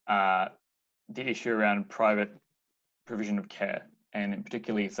the issue around private provision of care, and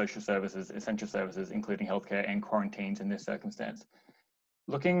particularly social services, essential services, including healthcare and quarantines in this circumstance.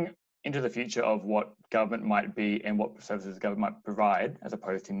 Looking into the future of what government might be and what services government might provide as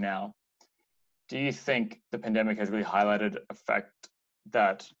opposed to now, do you think the pandemic has really highlighted a fact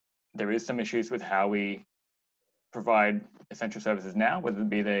that there is some issues with how we provide essential services now, whether it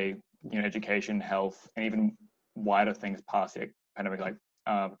be they, education, health, and even wider things past the pandemic, like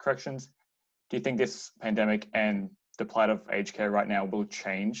corrections? Do you think this pandemic and the plight of aged care right now will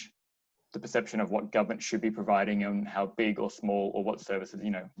change the perception of what government should be providing and how big or small or what services,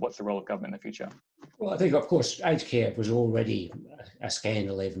 what's the role of government in the future? Well, I think, of course, aged care was already a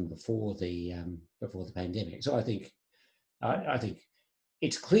scandal even before the pandemic. So I think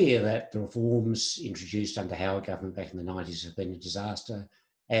it's clear that the reforms introduced under Howard government back in the 90s have been a disaster,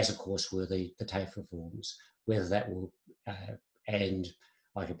 as of course were the TAFE reforms. Whether that will, and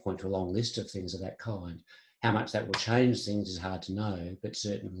I could point to a long list of things of that kind. How much that will change things is hard to know, but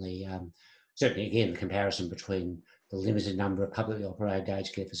certainly, certainly again, the comparison between the limited number of publicly operated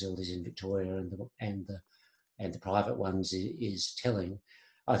aged care facilities in Victoria and the private ones is telling.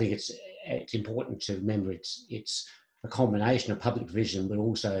 I think it's important to remember it's a combination of public provision, but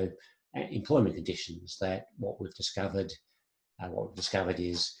also employment conditions. That what we've discovered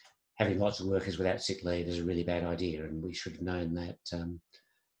is having lots of workers without sick leave is a really bad idea, and we should have known that.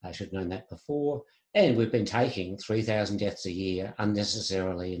 I should have known that before. And we've been taking 3,000 deaths a year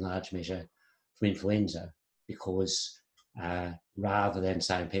unnecessarily in large measure from influenza, because rather than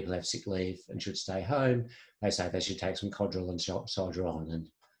saying people have sick leave and should stay home, they say they should take some Codral and soldier on. And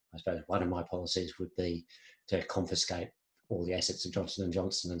I suppose one of my policies would be to confiscate all the assets of Johnson &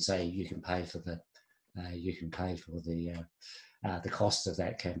 Johnson and say you can pay for the cost of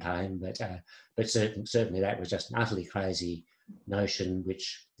that campaign. But certainly that was just an utterly crazy notion,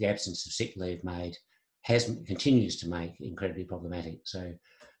 which the absence of sick leave continues to make incredibly problematic. So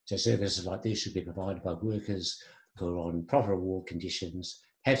services like this should be provided by workers who are on proper award conditions,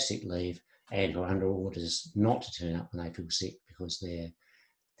 have sick leave, and who are under orders not to turn up when they feel sick because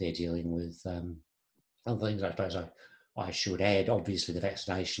they're dealing with other things. I suppose I should add, obviously the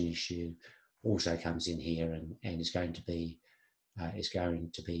vaccination issue also comes in here and is going to be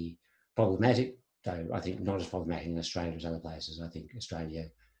problematic, though I think not as problematic in Australia as other places. I think Australia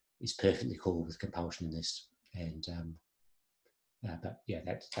is perfectly cool with compulsion in this, and but yeah,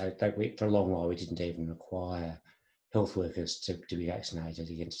 for a long while we didn't even require health workers to be vaccinated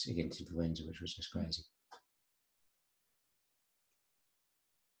against influenza, which was just crazy.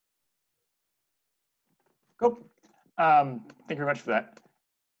 Cool. Thank you very much for that.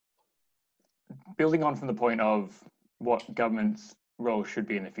 Building on from the point of what government's role should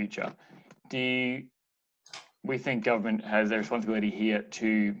be in the future, we think government has a responsibility here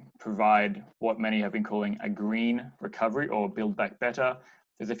to provide what many have been calling a green recovery or build back better.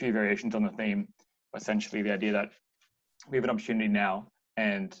 There's a few variations on the theme, essentially the idea that we have an opportunity now,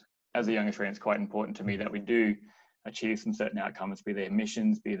 and as a young Australian, it's quite important to me that we do achieve some certain outcomes, be they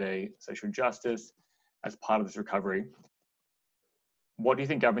emissions, be they social justice, as part of this recovery. What do you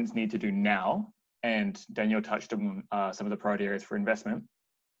think governments need to do now? And Danielle touched on some of the priority areas for investment.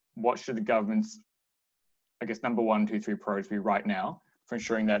 What should the government's, I guess, number 1, 2, 3 priorities be right now for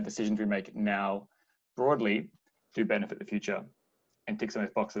ensuring that decisions we make now broadly do benefit the future and tick some of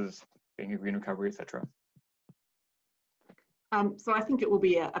those boxes, being a green recovery, etc.? So I think it will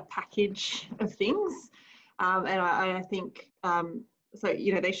be a package of things, and I think so.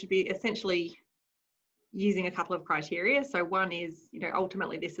 You know, they should be essentially using a couple of criteria. So one is, you know,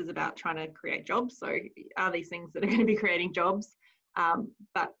 ultimately this is about trying to create jobs. So are these things that are going to be creating jobs,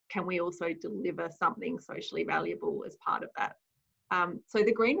 but can we also deliver something socially valuable as part of that? So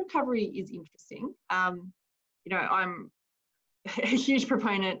the green recovery is interesting. You know, I'm a huge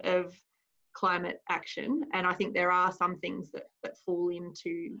proponent of climate action, and I think there are some things that fall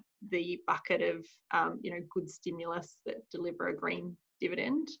into the bucket of you know, good stimulus that deliver a green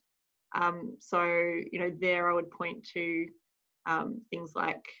dividend. So you know, there I would point to things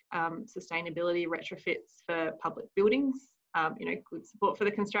like sustainability retrofits for public buildings. You know, good support for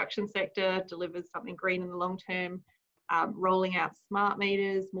the construction sector, delivers something green in the long term. Rolling out smart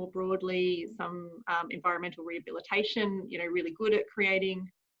meters more broadly, some environmental rehabilitation, you know, really good at creating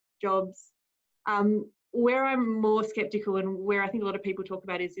jobs. Where I'm more skeptical, and where I think a lot of people talk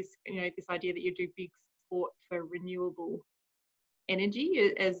about, is this, you know, this idea that you do big support for renewable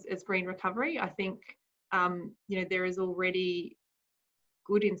energy as green recovery. I think you know, there is already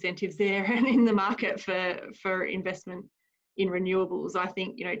good incentives there and in the market for investment in renewables. I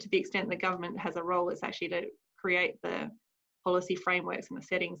think, you know, to the extent the government has a role, it's actually to create the policy frameworks and the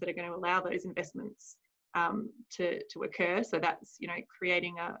settings that are going to allow those investments to occur. So that's, you know,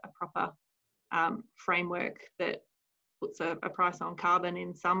 creating a proper framework that puts a price on carbon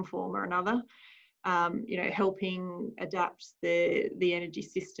in some form or another. You know, helping adapt the energy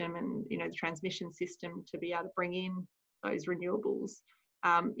system and, you know, the transmission system to be able to bring in those renewables.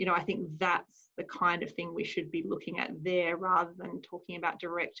 You know, I think that's the kind of thing we should be looking at there, rather than talking about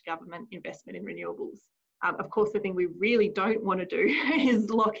direct government investment in renewables. Of course, the thing we really don't want to do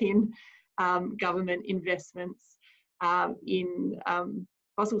is lock in government investments in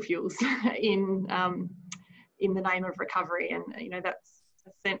fossil fuels in the name of recovery, and you know, that's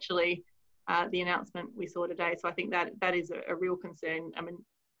essentially the announcement we saw today. So I think that is a real concern. I mean,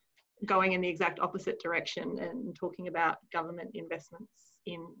 going in the exact opposite direction and talking about government investments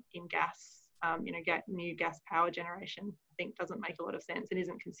in gas, you know, new gas power generation, I think doesn't make a lot of sense and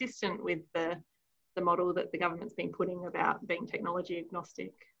isn't consistent with the model that the government's been putting about being technology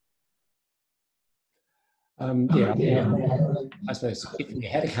agnostic. Yeah, I suppose if we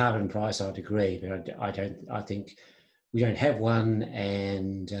had a carbon price, I'd agree, but I think we don't have one,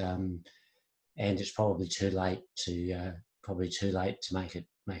 and it's probably too late to make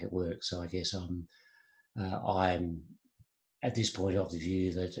it work. So I guess I'm at this point of the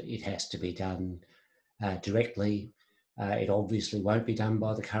view that it has to be done directly. It obviously won't be done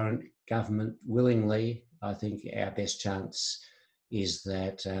by the current government willingly. I think our best chance is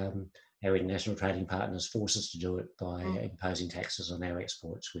that our international trading partners force us to do it by imposing taxes on our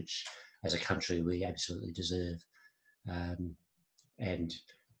exports, which as a country we absolutely deserve. And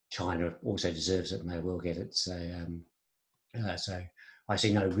China also deserves it, and they will get it. So I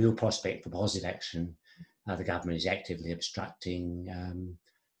see no real prospect for positive action. The government is actively obstructing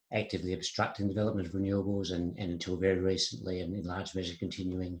development of renewables, and until very recently, and in large measure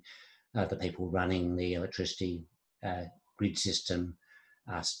continuing, the people running the electricity grid system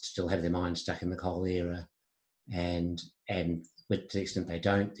still have their minds stuck in the coal era, and to the extent they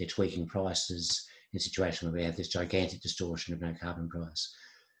don't, they're tweaking prices in a situation where we have this gigantic distortion of no carbon price.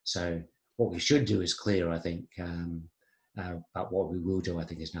 So what we should do is clear, I think, but what we will do, I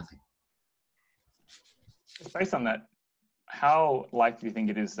think, is nothing. Based on that, how likely do you think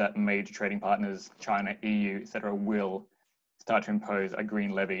it is that major trading partners, China, EU, etc., will start to impose a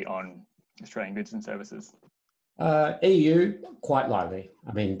green levy on Australian goods and services? EU, quite likely.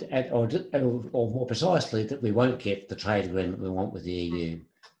 I mean, or more precisely, that we won't get the trade agreement we want with the EU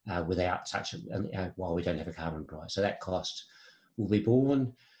without such while we don't have a carbon price. So that cost will be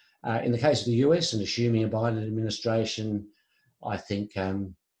borne. In the case of the US, and assuming a Biden administration, I think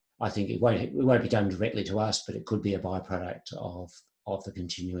it won't be done directly to us, but it could be a byproduct of the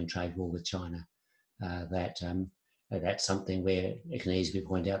continuing trade war with China. That's something where it can easily be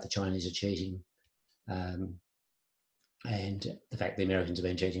pointed out the Chinese are cheating. And the fact the Americans have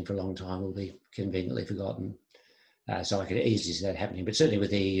been cheating for a long time will be conveniently forgotten. So I could easily see that happening. But certainly with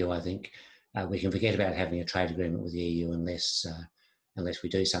the EU, I think we can forget about having a trade agreement with the EU unless we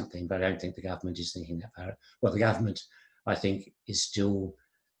do something. But I don't think the government is thinking that far. Well, the government, I think, is still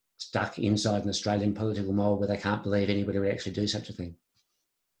stuck inside an Australian political mould where they can't believe anybody would actually do such a thing.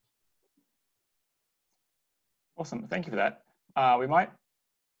 Awesome, thank you for that. We might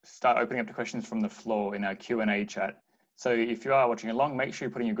start opening up to questions from the floor in our Q&A chat. So if you are watching along, make sure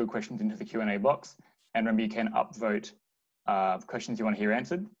you're putting your good questions into the Q&A box. And remember, you can upvote questions you want to hear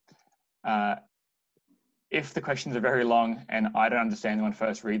answered. If the questions are very long and I don't understand them on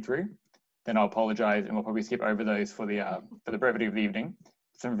first read through, then I'll apologize and we'll probably skip over those for the brevity of the evening.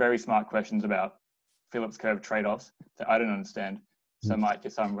 Some very smart questions about Phillips curve trade-offs that I don't understand, so I might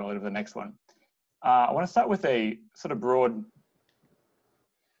get some relative to the next one. I want to start with a sort of broad,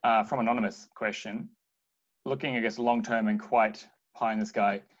 from anonymous question, looking, I guess, long-term and quite pie in the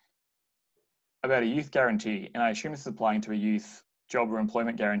sky, about a youth guarantee. And I assume this is applying to a youth job or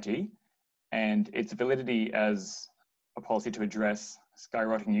employment guarantee and its validity as a policy to address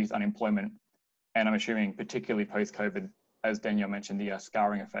skyrocketing youth unemployment. And I'm assuming particularly post-COVID, as Danielle mentioned, the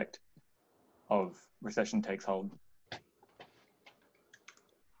scarring effect of recession takes hold.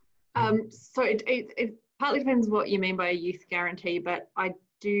 So it partly depends what you mean by a youth guarantee, but I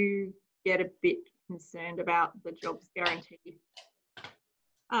do get a bit concerned about the jobs guarantee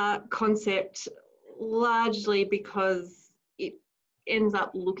concept, largely because it ends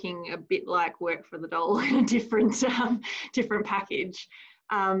up looking a bit like work for the dole in a different package.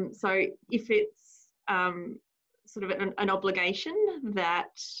 So if it's sort of an obligation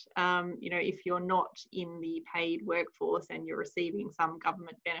that, if you're not in the paid workforce and you're receiving some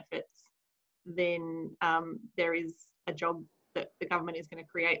government benefits, then there is a job that the government is going to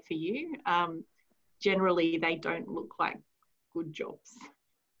create for you. Generally, they don't look like good jobs.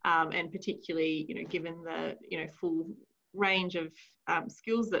 And particularly, given the, full range of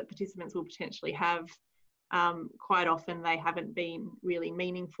skills that participants will potentially have, quite often they haven't been really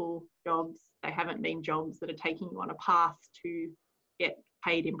meaningful jobs. They haven't been jobs that are taking you on a path to get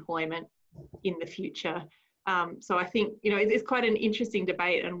paid employment in the future. So I think, it's quite an interesting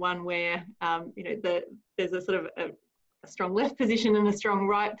debate, and one where, there's a sort of a strong left position and a strong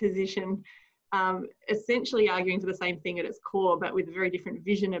right position, essentially arguing for the same thing at its core, but with a very different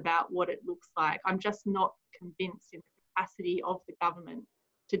vision about what it looks like. I'm just not convinced in the capacity of the government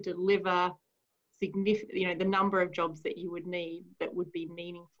to deliver significant, the number of jobs that you would need that would be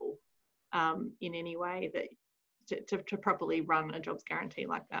meaningful in any way that to properly run a jobs guarantee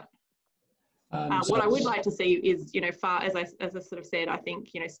like that. What I would like to see is, far as I sort of said, I think,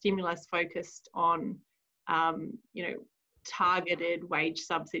 stimulus focused on, targeted wage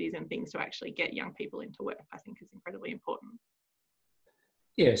subsidies and things to actually get young people into work, I think is incredibly important.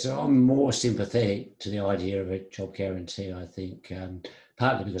 Yeah, so I'm more sympathetic to the idea of a job guarantee, I think,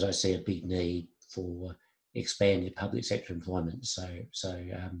 partly because I see a big need for expanded public sector employment.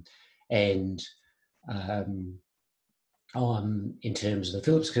 And in terms of the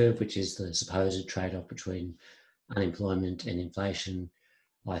Phillips curve, which is the supposed trade-off between unemployment and inflation,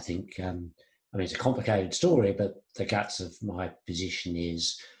 I think, it's a complicated story, but the guts of my position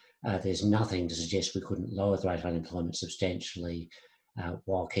is there's nothing to suggest we couldn't lower the rate of unemployment substantially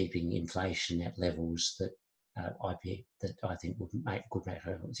while keeping inflation at levels that I think would make good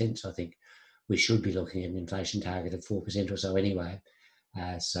macroeconomic sense. I think we should be looking at an inflation target of 4% or so anyway.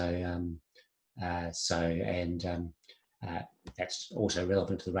 That's also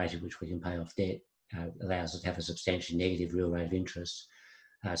relevant to the rate at which we can pay off debt. Allows us to have a substantially negative real rate of interest.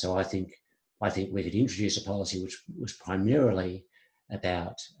 So I think we could introduce a policy which was primarily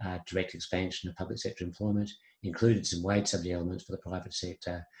about direct expansion of public sector employment, included some wage subsidy elements for the private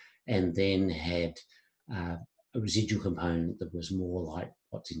sector, and then had a residual component that was more like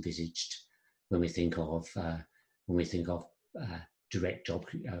what's envisaged when we think of direct job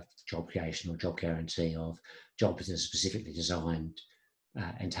creation or job guarantee, of jobs that are specifically designed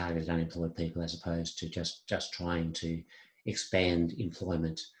and targeted unemployed people, as opposed to just trying to expand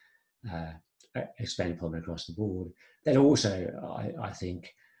employment across the board. That also, I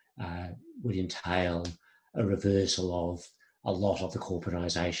think, would entail a reversal of a lot of the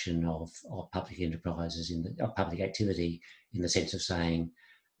corporatisation of public enterprises of public activity, in the sense of saying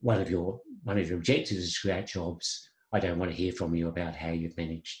one of your objectives is to create jobs. I don't want to hear from you about how you've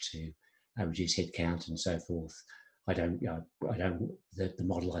managed to reduce headcount and so forth. The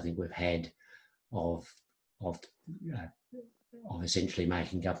model I think we've had of essentially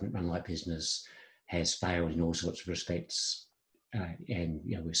making government run like business has failed in all sorts of respects, and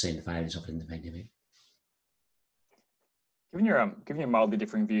we've seen the failures of it in the pandemic. Given your mildly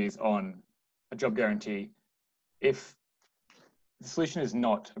differing views on a job guarantee, if the solution is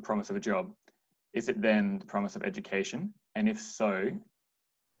not a promise of a job, is it then the promise of education? And if so,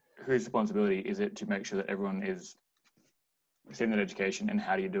 whose responsibility is it to make sure that everyone is receiving that education, and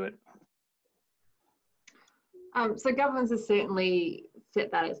how do you do it? So governments have certainly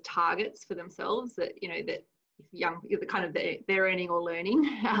set that as targets for themselves, that that if they're earning or learning,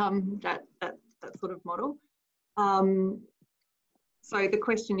 that sort of model. So the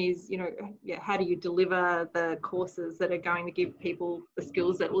question is, how do you deliver the courses that are going to give people the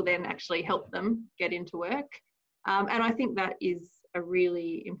skills that will then actually help them get into work? And I think that is a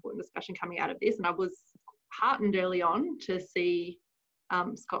really important discussion coming out of this. And I was heartened early on to see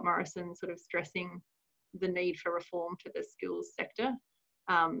Scott Morrison sort of stressing the need for reform to the skills sector.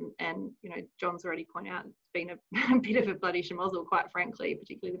 And John's already pointed out, it's been a bit of a bloody schmozzle, quite frankly,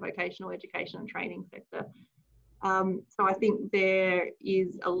 particularly the vocational education and training sector. So I think there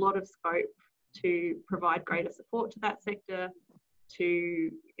is a lot of scope to provide greater support to that sector,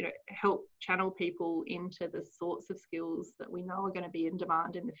 to help channel people into the sorts of skills that we know are going to be in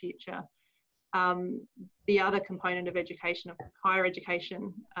demand in the future. The other component of education, of higher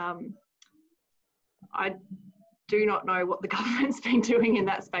education, I do not know what the government's been doing in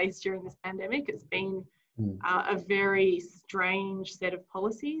that space during this pandemic. It's been a very strange set of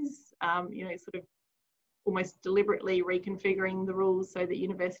policies, sort of almost deliberately reconfiguring the rules so that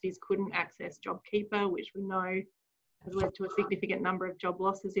universities couldn't access JobKeeper, which we know has led to a significant number of job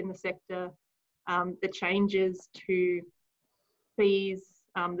losses in the sector. The changes to fees,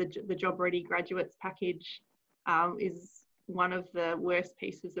 the Job Ready Graduates package is one of the worst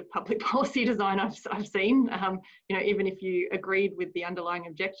pieces of public policy design I've seen. Even if you agreed with the underlying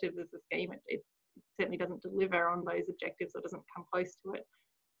objectives of the scheme, it certainly doesn't deliver on those objectives or doesn't come close to it.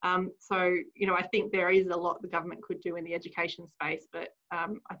 I think there is a lot the government could do in the education space, but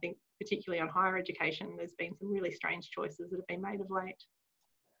I think particularly on higher education, there's been some really strange choices that have been made of late.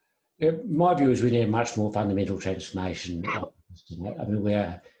 Yeah, my view is we need a much more fundamental transformation.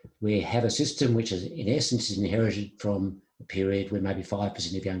 We have a system which is, in essence, inherited from a period where maybe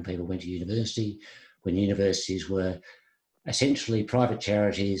 5% of young people went to university, when universities were essentially private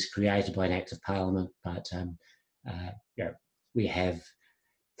charities created by an act of parliament. But we have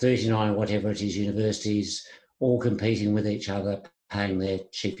 39 whatever it is universities all competing with each other, paying their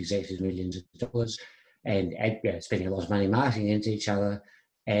chief executives millions of dollars, and spending a lot of money marketing against each other.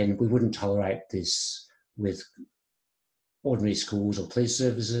 And we wouldn't tolerate this with ordinary schools or police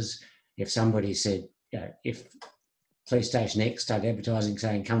services. If somebody said, if police station X started advertising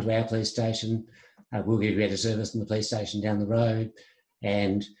saying, come to our police station, we'll give you better service than the police station down the road.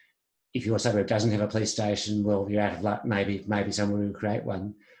 And if your suburb doesn't have a police station, well, you're out of luck. Maybe somewhere will create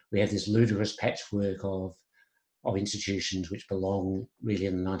one. We have this ludicrous patchwork of institutions which belong really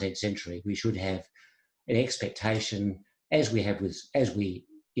in the 19th century. We should have an expectation, as we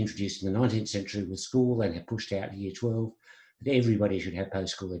introduced in the 19th century with school and have pushed out to year 12, that everybody should have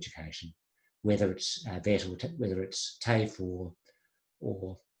post-school education, whether it's VET or whether it's TAFE or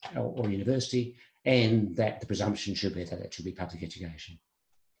university, and that the presumption should be that it should be public education.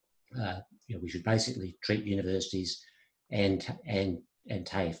 We should basically treat universities and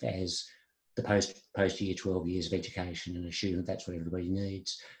TAFE as the post year 12 years of education and assume that that's what everybody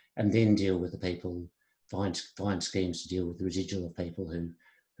needs, and then deal with the people, find schemes to deal with the residual of people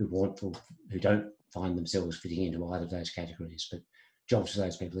who don't find themselves fitting into either of those categories. But jobs for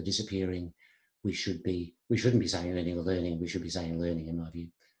those people are disappearing. We shouldn't be saying earning or learning. We should be saying learning, in my view.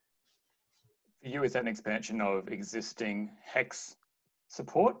 For you, is that an expansion of existing HECS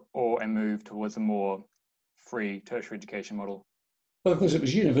support or a move towards a more free tertiary education model? Well, because it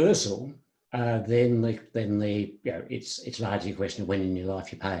was universal, then it's largely a question of when in your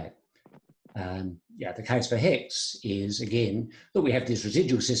life you pay it. The case for HECS is, again, that we have this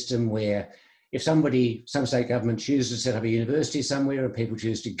residual system where if some state government chooses to set up a university somewhere and people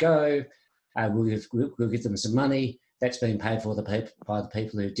choose to go, we'll give them some money. That's been paid for by the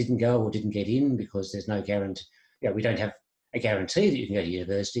people who didn't go or didn't get in, because there's no guarantee. We don't have a guarantee that you can go to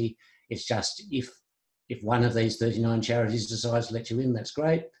university. It's just if one of these 39 charities decides to let you in, that's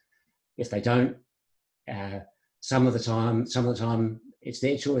great. If they don't, some of the time it's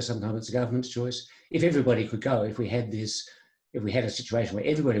their choice, sometimes it's the government's choice. If everybody could go, if we had a situation where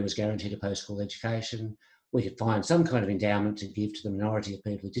everybody was guaranteed a post-school education, we could find some kind of endowment to give to the minority of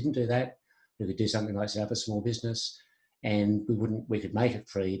people who didn't do that, who could do something like set up a small business, and we could make it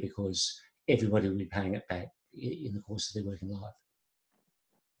free because everybody would be paying it back in the course of their working life.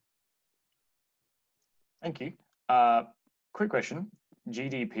 Thank you. Quick question,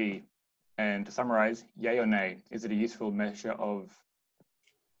 GDP, and to summarise, yay or nay, is it a useful measure of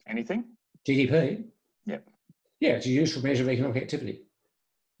anything? GDP? Yep. Yeah, it's a useful measure of economic activity.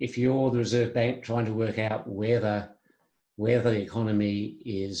 If you're the Reserve Bank trying to work out whether the economy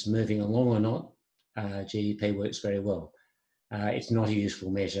is moving along or not, GDP works very well. It's not a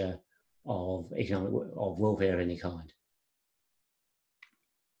useful measure of welfare of any kind.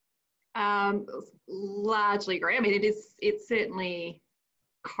 Largely agree. I mean, it's certainly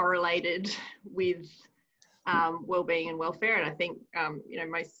correlated with well-being and welfare, and I think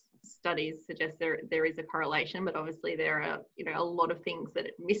most studies suggest there is a correlation, but obviously there are a lot of things that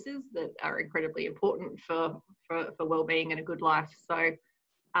it misses that are incredibly important for well-being and a good life. So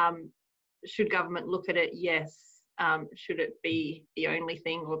should government look at it? Yes. Should it be the only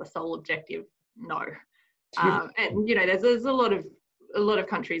thing or the sole objective? No. And there's a lot of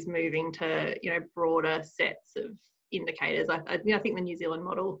countries moving to broader sets of indicators. I think the New Zealand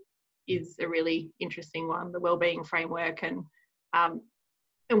model is a really interesting one, the wellbeing framework, and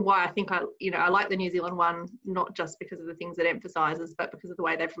why I think I like the New Zealand one, not just because of the things it emphasises, but because of the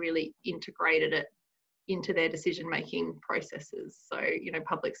way they've really integrated it into their decision-making processes. So,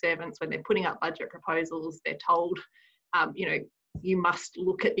 public servants, when they're putting up budget proposals, they're told, you must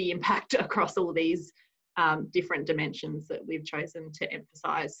look at the impact across all these different dimensions that we've chosen to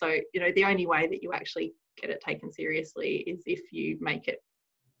emphasise. So, the only way that you actually get it taken seriously is if you make it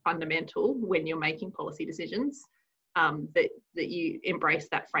fundamental when you're making policy decisions, that you embrace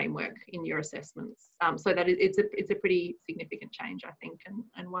that framework in your assessments. So that it's a pretty significant change, I think,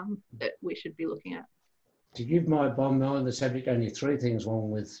 and one that we should be looking at. To give my bomb on the subject, only three things wrong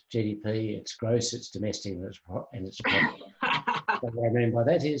with GDP: it's gross, it's domestic, and it's a profit. So what I mean by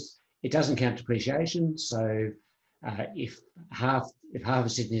that is it doesn't count depreciation. So if half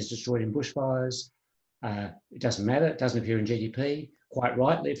of Sydney is destroyed in bushfires, it doesn't matter. It doesn't appear in GDP, quite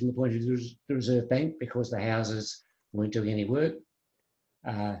rightly from the point of view of the Reserve Bank, because the houses weren't doing any work.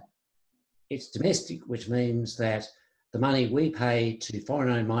 It's domestic, which means that the money we pay to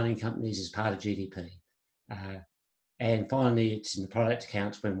foreign-owned mining companies is part of GDP. And finally, it's in the product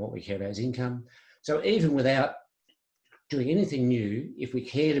accounts when what we care about is income. So even without doing anything new, if we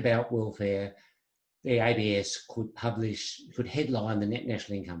cared about welfare, the ABS could headline the net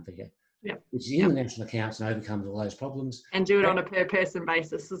national income figure, which is in the national accounts and overcomes all those problems. And do it on a per person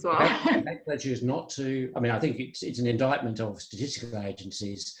basis as well. They choose not to. I mean, I think it's an indictment of statistical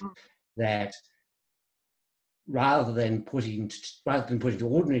agencies that rather than putting to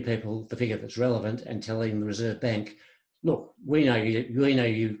ordinary people the figure that's relevant and telling the Reserve Bank, look, we know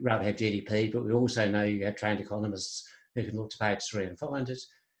you rather have GDP, but we also know you have trained economists who can look to page 3 and find it.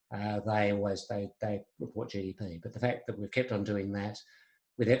 They report GDP. But the fact that we've kept on doing that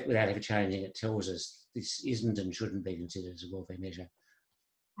without ever changing it tells us this isn't and shouldn't be considered as a welfare measure.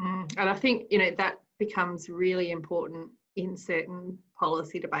 And I think that becomes really important in certain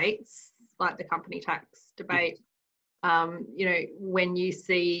policy debates, like the company tax debate. You know, when you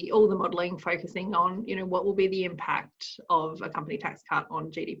see all the modelling focusing on, you know, what will be the impact of a company tax cut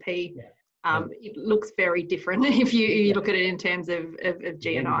on GDP, it looks very different if you look at it in terms of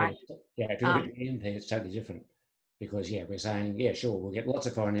GNI. Yeah, if you look at GNP, it's totally different because, we're saying, sure, we'll get lots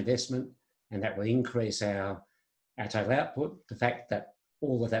of foreign investment and that will increase our total output. The fact that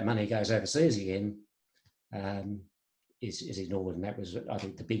all of that money goes overseas again is ignored, and that was, I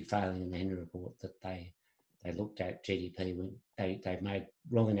think, the big failing in the Henry report, that they looked at GDP when they made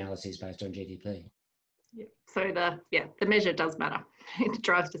wrong analyses based on GDP. Yeah. So the measure does matter. It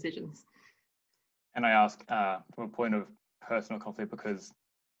drives decisions. And I ask from a point of personal conflict, because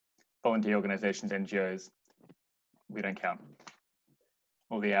volunteer organisations, NGOs, we don't count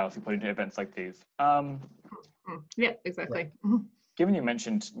all the hours we put into events like these. Yeah, exactly. Given you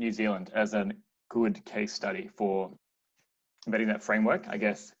mentioned New Zealand as a good case study for embedding that framework, I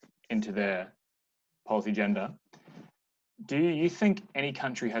guess, into their policy agenda, do you think any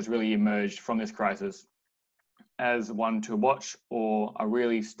country has really emerged from this crisis as one to watch, or a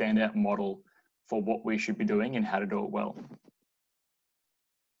really standout model for what we should be doing and how to do it well?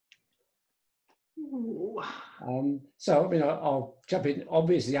 So, I mean, I'll jump in.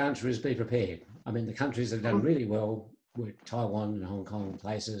 Obviously, the answer is be prepared. I mean, the countries that have done really well were Taiwan and Hong Kong,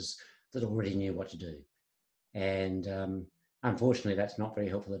 places that already knew what to do. And unfortunately, that's not very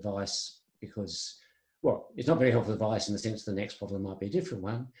helpful advice because, well, it's not very helpful advice in the sense the next problem might be a different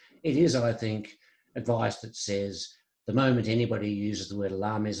one. It is, I think, advice that says the moment anybody uses the word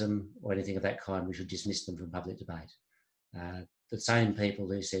alarmism or anything of that kind, we should dismiss them from public debate. The same people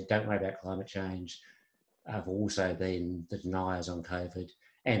who said, don't worry about climate change, have also been the deniers on COVID.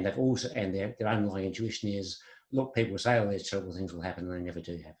 And they've also, and their underlying intuition is, look, people say all these terrible things will happen and they never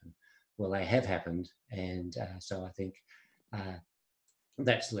do happen. Well, they have happened. And so I think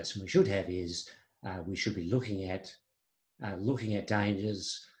that's the lesson we should have is we should be looking at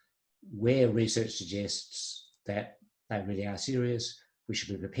dangers where research suggests that they really are serious. We should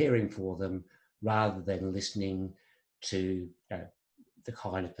be preparing for them rather than listening to the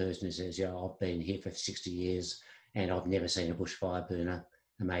kind of person who says, I've been here for 60 years and I've never seen a bushfire burn a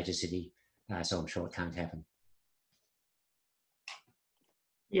major city, so I'm sure it can't happen.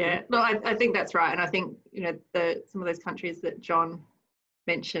 Yeah, no, I think that's right. And I think, you know, some of those countries that John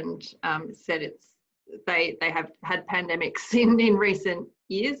mentioned said they have had pandemics in recent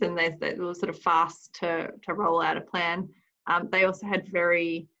years, and they were sort of fast to roll out a plan. They also had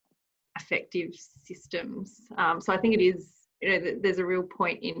very effective systems. So I think it is, you know, there's a real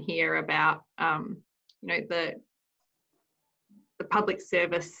point in here about, you know, the public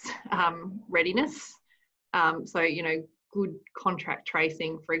service readiness. So, you know, good contract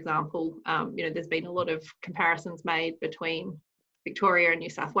tracing, for example. You know, there's been a lot of comparisons made between Victoria and New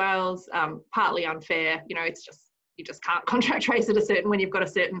South Wales, partly unfair. You know, it's just, you just can't contract trace at when you've got a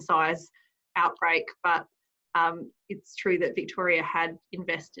certain size outbreak. But it's true that Victoria had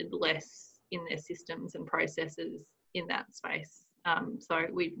invested less in their systems and processes in that space. So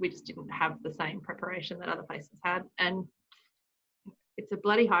we just didn't have the same preparation that other places had. And it's a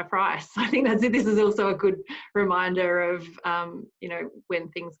bloody high price. I think this is also a good reminder of, you know, when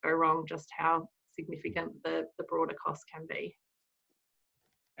things go wrong, just how significant the broader cost can be.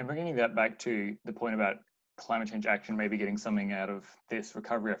 And bringing that back to the point about climate change action, maybe getting something out of this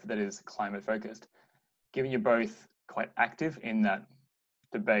recovery effort that is climate focused, given you're both quite active in that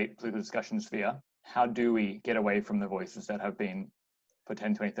debate, political discussion sphere, how do we get away from the voices that have been for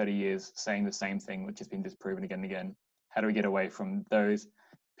 10, 20, 30 years saying the same thing, which has been disproven again and again? How do we get away from those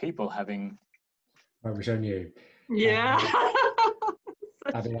people having... I wish I knew. Yeah.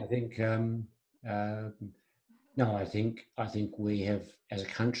 I mean, I think, no, I think we have, as a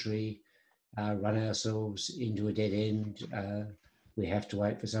country, run ourselves into a dead end. We have to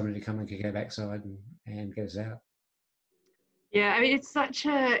wait for somebody to come and kick our backside and get us out. Yeah, I mean, it's such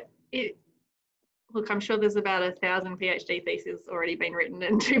a... Look, I'm sure there's about 1,000 PhD theses already been written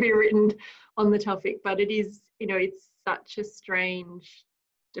and to be written on the topic, but it is, you know, it's such a strange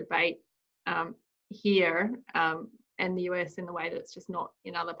debate here and the US in the way that it's just not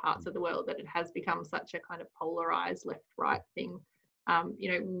in other parts of the world, that it has become such a kind of polarized left-right thing.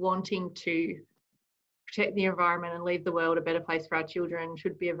 You know, wanting to protect the environment and leave the world a better place for our children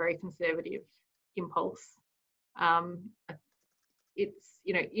should be a very conservative impulse. It's,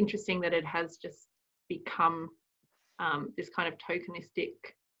 you know, interesting that it has just become this kind of tokenistic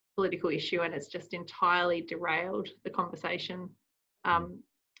political issue, and it's just entirely derailed the conversation.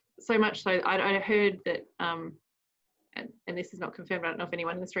 So much so, I heard that, and this is not confirmed, I don't know if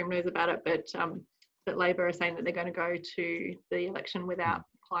anyone in this room knows about it, but Labor are saying that they're going to go to the election without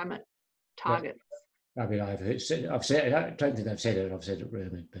climate targets. I mean, I've said, I don't think they've said it, I've said it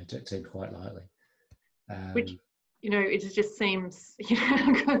rumoured, but it seems quite likely. Which, you know, it just seems, you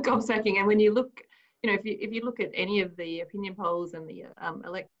know, gobsmacking. And when you look, you know, if you look at any of the opinion polls and the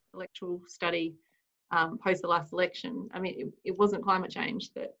electoral study post the last election, I mean, it wasn't climate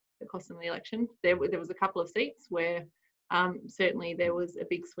change that cost them the election. There was a couple of seats where certainly there was a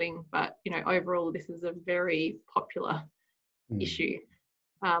big swing, but, you know, overall this is a very popular issue.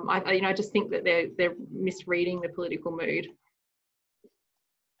 I just think that they're misreading the political mood.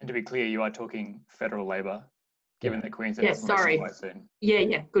 And to be clear, you are talking federal Labor, given that Queensland has sorry. quite soon.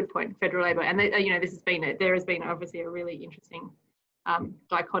 Yeah, good point. Federal Labor, and you know, there has been obviously a really interesting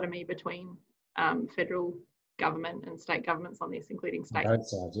dichotomy between federal government and state governments on this, including state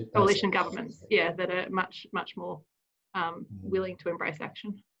coalition governments. Yeah, that are much more willing to embrace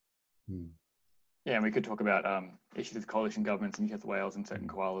action. Yeah, and we could talk about issues with coalition governments in New South Wales and certain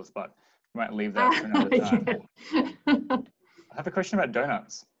koalas, but we might leave that for another time. I have a question about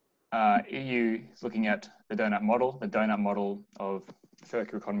donuts. EU is looking at the donut model of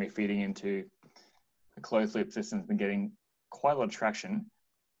circular economy feeding into a closed loop system has been getting quite a lot of traction.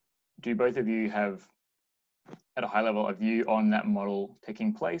 Do both of you have, at a high level, a view on that model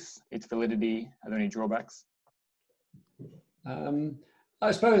taking place, its validity? Are there any drawbacks?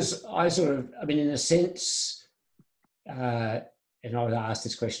 I suppose I mean, in a sense, and I would ask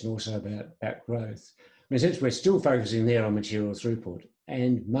this question also about growth. In a sense, we're still focusing there on material throughput,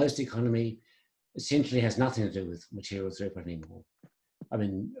 and most economy essentially has nothing to do with material throughput anymore. I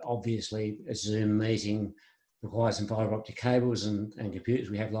mean, obviously, a Zoom meeting requires some fibre optic cables and computers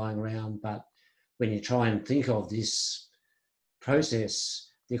we have lying around, but when you try and think of this process,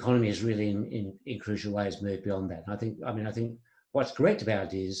 the economy has really, in crucial ways, moved beyond that. And I think what's correct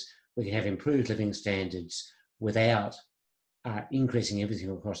about it is we can have improved living standards without increasing everything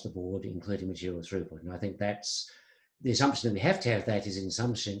across the board, including material throughput. And I think that's the assumption that we have to have that is in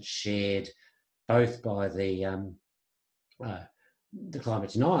some sense shared both by the climate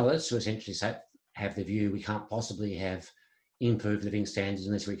denialists, who essentially have the view we can't possibly have improved living standards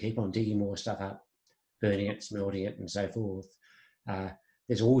unless we keep on digging more stuff up, burning it, smelting it, and so forth.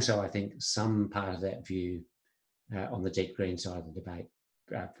 There's also, I think, some part of that view on the deep green side of the debate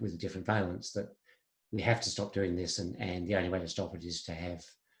with a different valence that we have to stop doing this, and the only way to stop it is to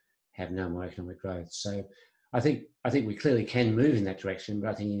have no more economic growth. So I think we clearly can move in that direction, but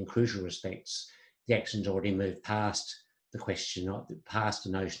I think in crucial respects, the action's already moved past the question, past the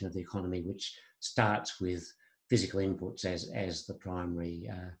notion of the economy, which starts with physical inputs as the primary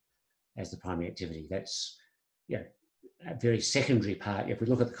activity. That's a very secondary part. If we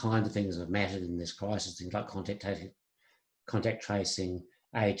look at the kinds of things that have mattered in this crisis, things like contact tracing,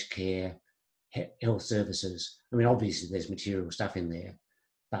 aged care, health services. I mean, obviously there's material stuff in there,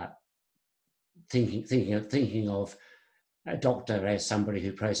 but thinking of a doctor as somebody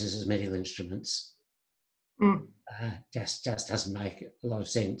who processes medical instruments just doesn't make a lot of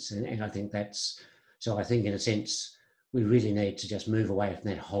sense. And I think so I think in a sense, we really need to just move away from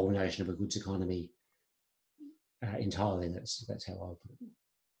that whole notion of a goods economy entirely. That's how I put it.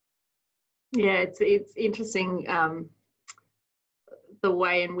 Yeah, it's interesting the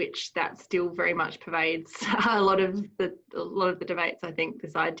way in which that still very much pervades a lot of the debates. I think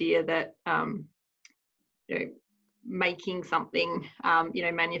this idea that making something,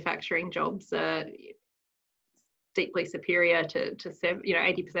 manufacturing jobs are deeply superior to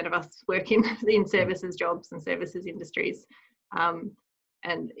 80% of us work in services jobs and services industries,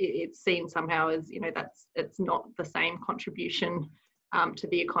 and it's seen somehow as it's not the same contribution to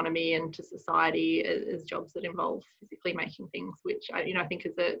the economy and to society as jobs that involve physically making things, which I think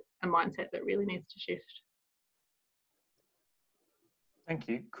is a mindset that really needs to shift. Thank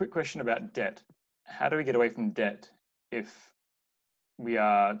you. Quick question about debt. How do we get away from debt if we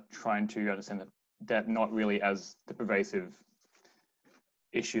are trying to understand that debt not really as the pervasive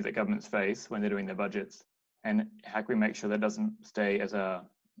issue that governments face when they're doing their budgets? And how can we make sure that doesn't stay as a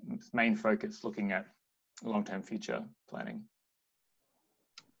main focus looking at long-term future planning?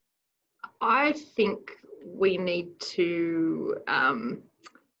 I think we need to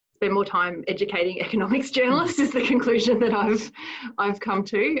spend more time educating economics journalists is the conclusion that I've come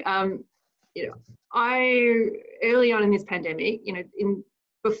to. Early on in this pandemic,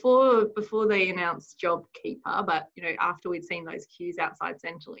 before they announced JobKeeper, but after we'd seen those queues outside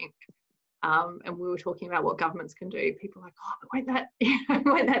Centrelink, and we were talking about what governments can do, people were like, oh,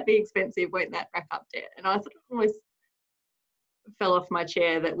 won't that be expensive? Won't that rack up debt? And I sort of almost fell off my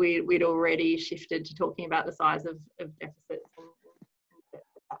chair that we'd already shifted to talking about the size of deficits and debt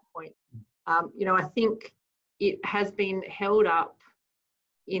at that point. You know, I think it has been held up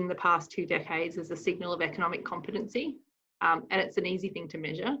in the past 2 decades as a signal of economic competency, and it's an easy thing to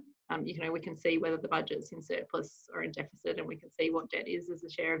measure. You know, we can see whether the budget's in surplus or in deficit, and we can see what debt is as a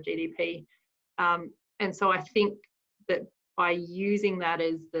share of GDP. And so I think that by using that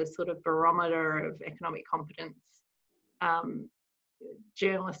as the sort of barometer of economic competence,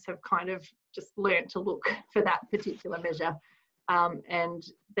 journalists have kind of just learnt to look for that particular measure, and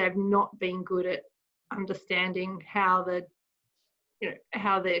they've not been good at understanding how the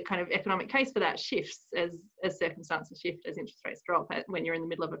kind of economic case for that shifts as circumstances shift, as interest rates drop when you're in the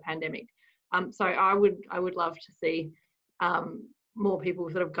middle of a pandemic. So I would love to see more people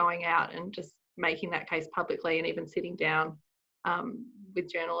sort of going out and just making that case publicly, and even sitting down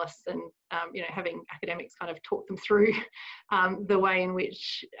with journalists and you know, having academics kind of talk them through the way in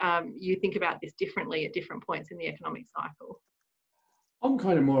which you think about this differently at different points in the economic cycle. I'm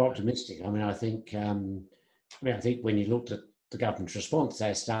kind of more optimistic. I mean, I think when you looked at the government's response,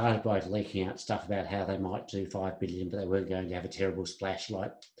 they started by leaking out stuff about how they might do 5 billion, but they weren't going to have a terrible splash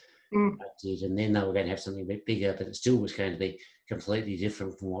like Rudd did, and then they were going to have something a bit bigger, but it still was going to be completely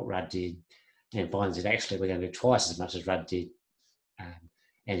different from what Rudd did, and finds that actually we're going to do twice as much as Rudd did,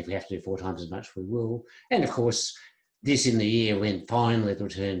 and if we have to do 4 times as much, we will. And of course, this in the year when finally the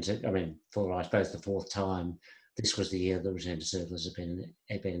return to, I mean, for I suppose the 4th time, this was the year the return to surplus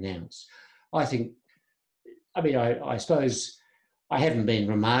had been announced. I think, I mean, I suppose I haven't been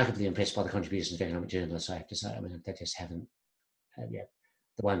remarkably impressed by the contributions of economic journalists, I have to say. I mean, they just haven't, the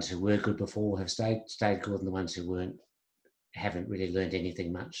ones who were good before have stayed good, and the ones who weren't haven't really learned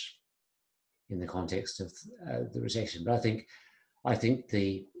anything much in the context of the recession. But I think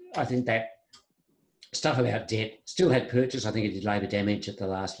that stuff about debt still had purchase. I think it did Labor damage at the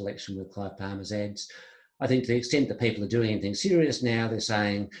last election with Clive Palmer's ads. I think to the extent that people are doing anything serious now, they're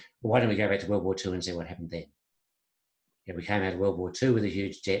saying, well, why don't we go back to World War II and see what happened then? Yeah, we came out of World War II with a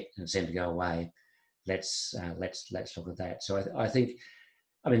huge debt and it seemed to go away. Let's look at that. So I think,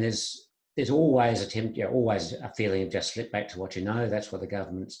 I mean, there's always always a feeling of just slip back to what you know. That's what the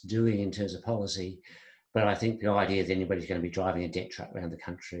government's doing in terms of policy. But I think the idea that anybody's going to be driving a debt truck around the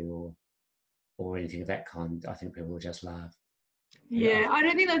country or anything of that kind, I think people will just laugh. Yeah, I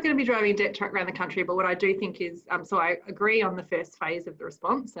don't think they're going to be driving a debt truck around the country, but what I do think is, so I agree on the first phase of the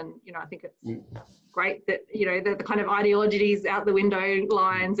response, and, you know, I think it's great that, you know, the kind of ideologies out the window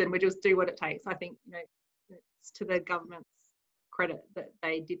lines and we just do what it takes. I think, you know, it's to the government's credit that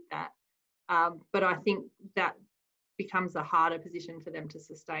they did that. But I think that becomes a harder position for them to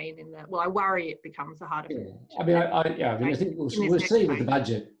sustain I worry it becomes a harder position. I mean, I think we'll see with the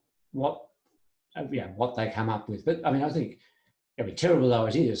budget what they come up with. But I mean, I think, I mean, terrible though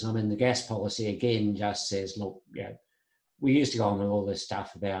it is, I mean, the gas policy again just says, look, you know, we used to go on with all this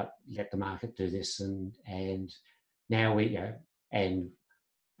stuff about let the market do this, and now we, you know, and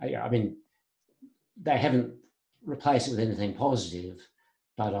I mean, they haven't replaced it with anything positive,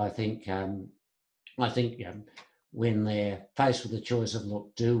 but I think you know, when they're faced with the choice of,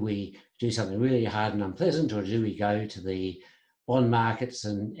 look, do we do something really hard and unpleasant, or do we go to the bond markets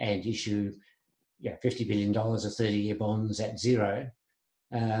and issue $50 billion of 30-year bonds at zero?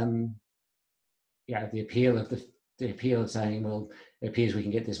 The appeal of saying, well, it appears we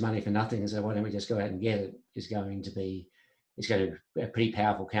can get this money for nothing, so why don't we just go out and get it, is going to be a pretty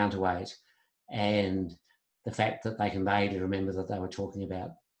powerful counterweight. And the fact that they can vaguely remember that they were talking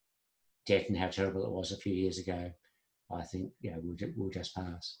about debt and how terrible it was a few years ago, I think, we'll just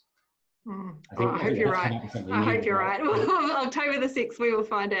pass. I hope you're right. I hope you're right. October the 6th, we will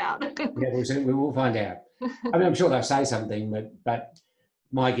find out. We will find out. I mean, I'm sure they'll say something, but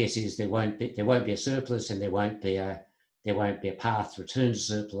my guess is there won't be a surplus, and there won't be a path to return to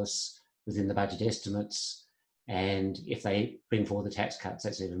surplus within the budget estimates. And if they bring forward the tax cuts,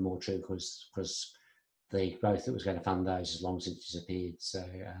 that's even more true, because the growth that was going to fund those has long since disappeared. So.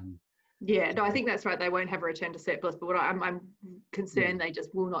 Yeah, no, I think that's right. They won't have a return to surplus, but what I'm concerned they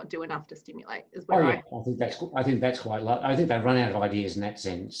just will not do enough to stimulate. I think that's quite. I think they've run out of ideas in that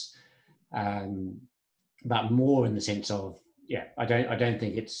sense, but more in the sense of I don't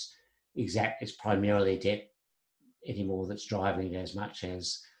think it's primarily debt anymore that's driving it as much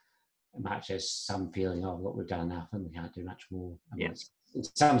as some feeling of, look, we've done enough and we can't do much more. I mean, it's in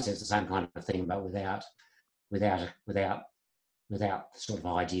some sense the same kind of thing, but without the sort of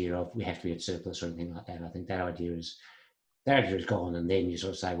idea of we have to be at surplus or anything like that. I think that idea is gone, and then you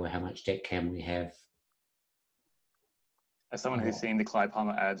sort of say, well, how much debt can we have? As someone who's seen the Clive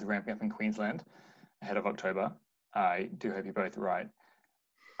Palmer ads ramping up in Queensland ahead of October, I do hope you're both right.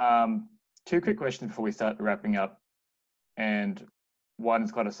 2 quick questions before we start wrapping up. And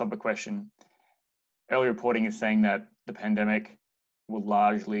one's got a somber question. Early reporting is saying that the pandemic will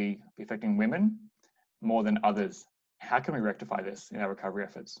largely be affecting women more than others. How can we rectify this in our recovery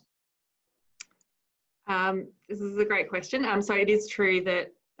efforts? This is a great question. So it is true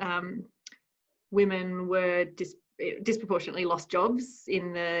that women were disproportionately lost jobs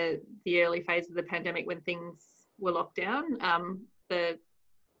in the early phase of the pandemic when things were locked down. The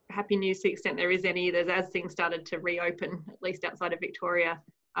happy news, to the extent there is any, as things started to reopen, at least outside of Victoria,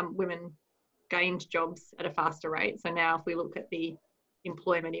 women gained jobs at a faster rate. So now if we look at the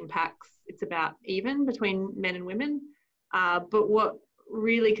employment impacts, it's about even between men and women. But what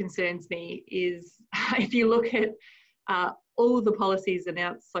really concerns me is if you look at all the policies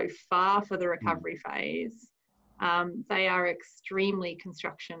announced so far for the recovery phase, they are extremely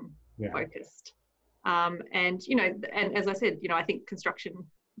construction focused. And, you know, and as I said, you know, I think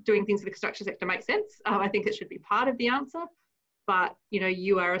doing things for the construction sector makes sense. I think it should be part of the answer, but, you know,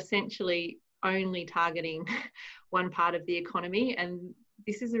 you are essentially only targeting one part of the economy. And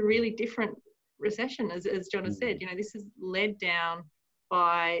this is a really different recession, as John has said. You know, this is led down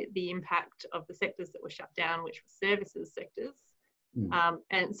by the impact of the sectors that were shut down, which were services sectors.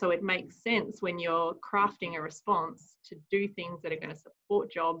 And so it makes sense when you're crafting a response to do things that are going to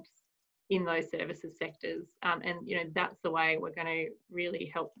support jobs in those services sectors. And, you know, that's the way we're going to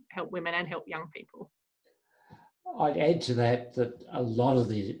really help women and help young people. I'd add to that a lot of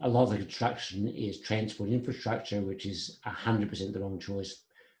the construction is transport infrastructure, which is 100% the wrong choice.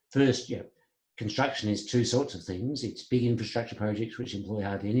 First, yeah, construction is two sorts of things. It's big infrastructure projects which employ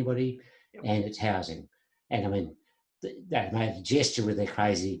hardly anybody, and it's housing. And I mean, they made a gesture with their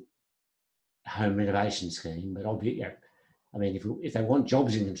crazy home renovation scheme, but obviously, I mean, if they want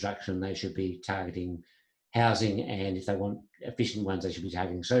jobs in construction, they should be targeting housing, and if they want efficient ones, they should be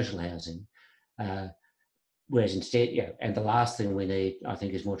targeting social housing. Whereas instead, and the last thing we need, I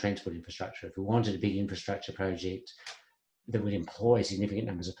think, is more transport infrastructure. If we wanted a big infrastructure project that would employ significant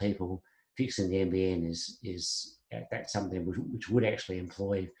numbers of people, fixing the NBN is that's something which would actually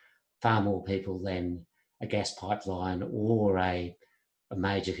employ far more people than a gas pipeline or a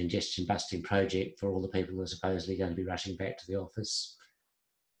major congestion busting project for all the people who are supposedly going to be rushing back to the office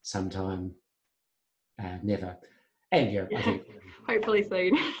sometime never. And I think hopefully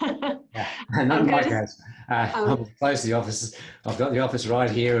soon. not in my case. I'm close to the office. I've got the office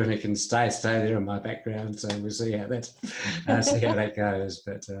right here, and it can stay there in my background. So we'll see how that goes.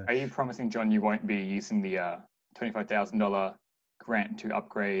 But are you promising, John, you won't be using the $25,000 grant to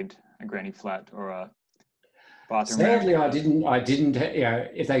upgrade a granny flat or a bathroom? Sadly, I didn't. You know,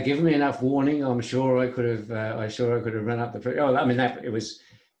 if they'd given me enough warning, I'm sure I could have. Run up the. Oh, I mean, it was.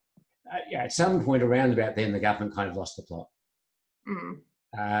 At some point around about then, the government kind of lost the plot.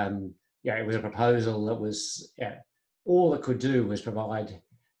 It was a proposal that was all it could do was provide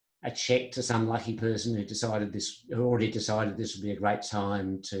a check to some lucky person who already decided this would be a great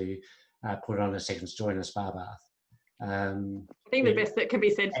time to put on a second story in a spa bath. I think the best that can be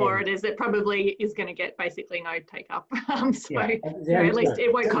said for it is it probably is going to get basically no take up. At least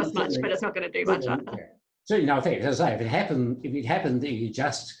it won't cost much, but it's not going to do much either. So, you know, I think, as I say, if it happened that you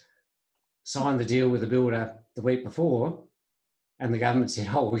just signed the deal with the builder the week before, and the government said,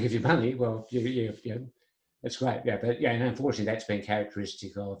 "Oh, we'll give you money." Well, that's great. Yeah, but and unfortunately, that's been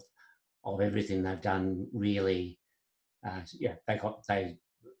characteristic of everything they've done. Really, they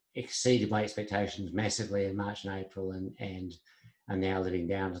exceeded my expectations massively in March and April, and are now living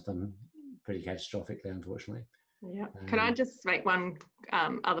down to them pretty catastrophically, unfortunately. Yeah. Can I just make one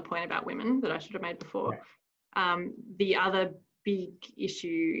other point about women that I should have made before? Yeah. The other big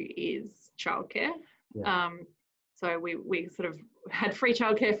issue is childcare. Yeah. So we sort of had free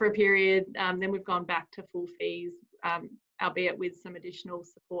childcare for a period, then we've gone back to full fees, albeit with some additional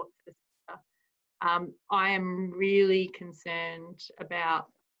support for the sector. I am really concerned about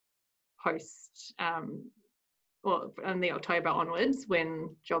post, from the October onwards,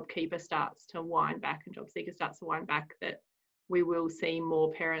 when JobKeeper starts to wind back and JobSeeker starts to wind back, that we will see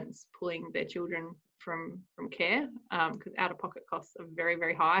more parents pulling their children from care, because out-of-pocket costs are very,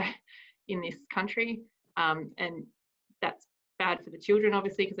 very high in this country. And that's bad for the children,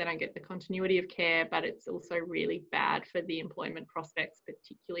 obviously, because they don't get the continuity of care, but it's also really bad for the employment prospects,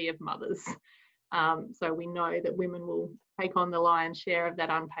 particularly of mothers. So we know that women will take on the lion's share of that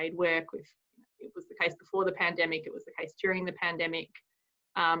unpaid work. It was the case before the pandemic, it was the case during the pandemic,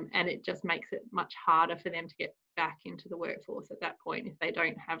 and it just makes it much harder for them to get back into the workforce at that point if they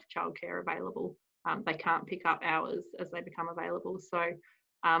don't have childcare available. They can't pick up hours as they become available. So,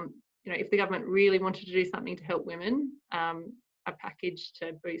 if the government really wanted to do something to help women, a package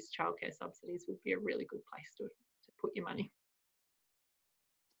to boost childcare subsidies would be a really good place to put your money.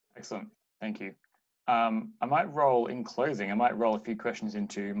 Excellent, thank you. I might roll a few questions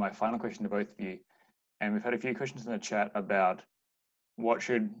into my final question to both of you. And we've had a few questions in the chat about what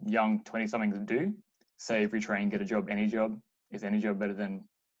should young 20-somethings do? Say, retrain, get a job, any job. Is any job better than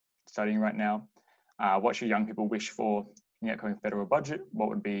studying right now? What should young people wish for in the upcoming federal budget? What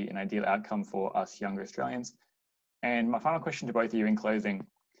would be an ideal outcome for us younger Australians? And my final question to both of you in closing,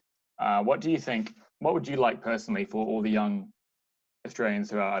 what do you think, what would you like personally for all the young Australians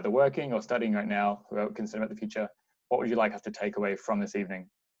who are either working or studying right now, who are concerned about the future? What would you like us to take away from this evening?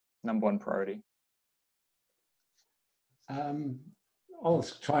 Number one priority. I'll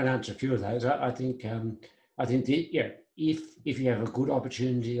try and answer a few of those. I think that, yeah, if you have a good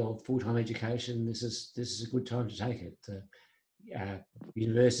opportunity of full-time education, this is a good time to take it.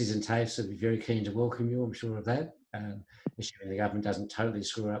 Universities and TAFEs will be very keen to welcome you, I'm sure of that, assuming the government doesn't totally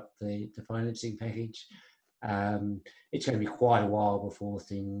screw up the financing package. It's going to be quite a while before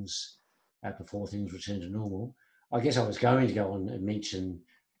things return to normal. I guess I was going to go on and mention,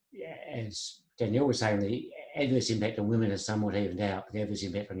 as Danielle was saying, the adverse impact on women has somewhat evened out, but the adverse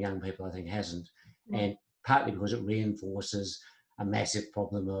impact on young people, I think, hasn't. And partly because it reinforces a massive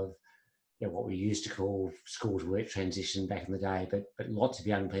problem of, you know, what we used to call school to work transition back in the day, but lots of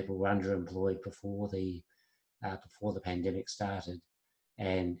young people were underemployed before the pandemic started,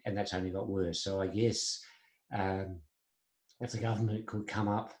 and that's only got worse. So I guess if the government could come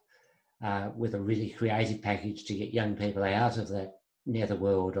up with a really creative package to get young people out of that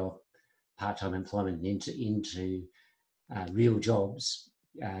netherworld of part-time employment and into real jobs,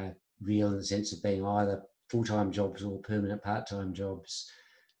 real in the sense of being either full-time jobs or permanent part-time jobs,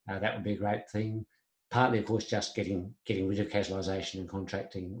 that would be a great thing. Partly, of course, just getting rid of casualisation and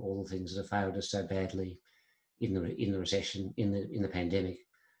contracting, all the things that have failed us so badly in the recession, in the pandemic,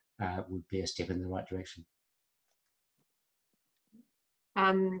 would be a step in the right direction.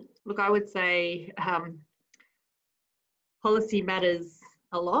 Look, I would say policy matters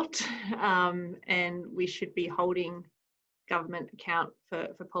a lot, and we should be holding government account for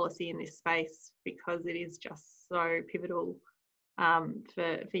policy in this space, because it is just so pivotal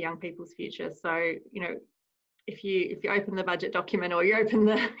for young people's future. So, you know, if you open the budget document, or you open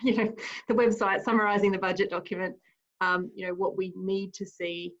the the website summarising the budget document, you know, what we need to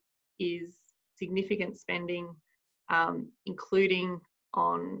see is significant spending, including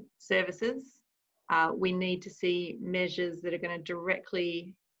on services. We need to see measures that are going to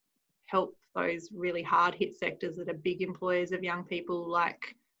directly help those really hard hit sectors that are big employers of young people,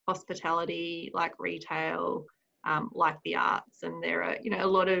 like hospitality, like retail, like the arts. And there are, you know, a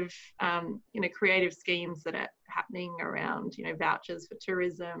lot of creative schemes that are happening around, you know, vouchers for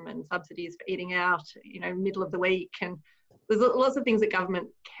tourism and subsidies for eating out, you know, middle of the week. And there's lots of things that government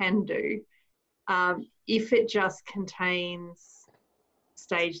can do. If it just contains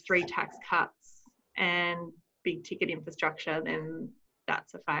stage 3 tax cuts and big ticket infrastructure, then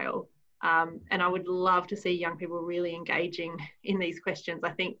that's a fail. And I would love to see young people really engaging in these questions.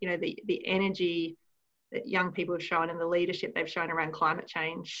 I think, you know, the energy that young people have shown and the leadership they've shown around climate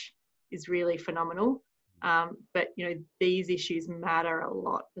change is really phenomenal. But, you know, these issues matter a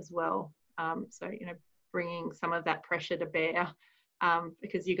lot as well. So, you know, bringing some of that pressure to bear,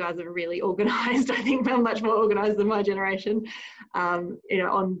 because you guys are really organised, I think much more organised than my generation, you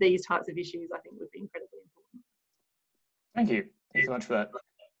know, on these types of issues, I think would be incredibly important. Thank you. Thanks so much for that.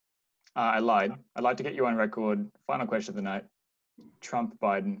 I lied. I'd like to get you on record. Final question of the night. Trump,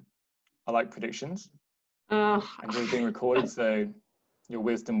 Biden. I like predictions. And it's being recorded, so your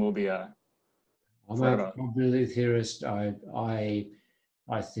wisdom will be I'm a probability theorist. I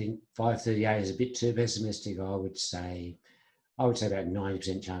think 538 is a bit too pessimistic. I would say about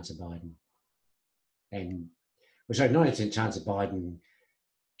 90% chance of Biden. And we're sorry, 90% chance of Biden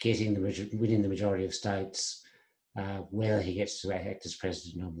winning the majority of states. Whether he gets to act as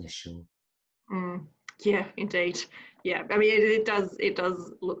president, I'm less sure. Yeah, indeed. Yeah, I mean, it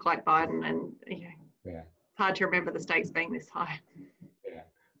does look like Biden, and you know, yeah, it's hard to remember the stakes being this high. Yeah,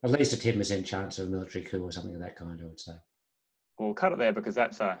 at least a 10% chance of a military coup or something of that kind, I would say. We'll cut it there because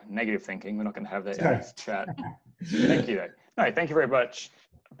that's negative thinking. We're not going to have that in this chat. Thank you, though. No, thank you very much,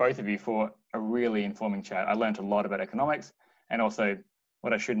 both of you, for a really informing chat. I learned a lot about economics and also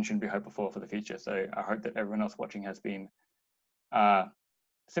what I should and shouldn't be hopeful for the future. So I hope that everyone else watching has been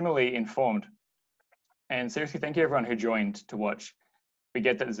similarly informed. And seriously, thank you everyone who joined to watch. We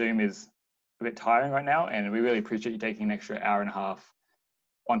get that Zoom is a bit tiring right now, and we really appreciate you taking an extra hour and a half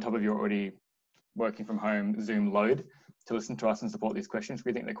on top of your already working from home Zoom load to listen to us and support these questions.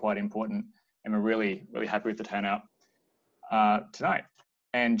 We think they're quite important, and we're really, really happy with the turnout tonight.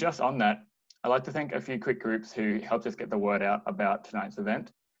 And just on that, I'd like to thank a few quick groups who helped us get the word out about tonight's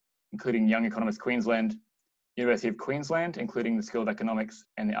event. including Young Economists Queensland, University of Queensland, including the School of Economics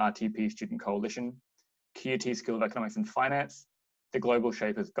and the RTP Student Coalition, QUT School of Economics and Finance, the Global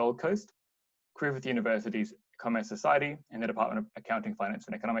Shapers Gold Coast, Griffith University's Commerce Society and the Department of Accounting, Finance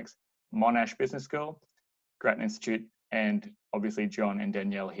and Economics, Monash Business School, Grattan Institute, and obviously John and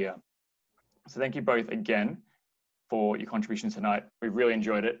Danielle here. So thank you both again for your contributions tonight. We really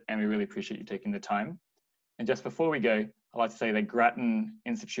enjoyed it and we really appreciate you taking the time. And just before we go, I'd like to say that Grattan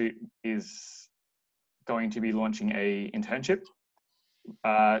Institute is going to be launching a internship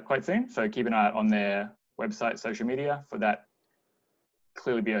quite soon. So keep an eye out on their website, social media for that.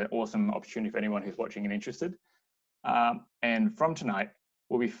 Clearly be an awesome opportunity for anyone who's watching and interested. And from tonight,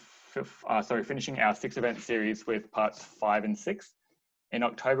 we'll be finishing our 6-event series with parts 5 and 6. In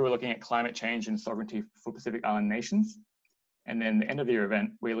October, we're looking at climate change and sovereignty for Pacific Island nations. And then the end of the year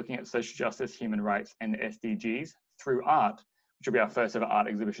event, we're looking at social justice, human rights, and the SDGs through art, which will be our first ever art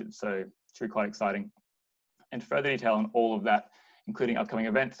exhibition. So it should be quite exciting. And further detail on all of that, including upcoming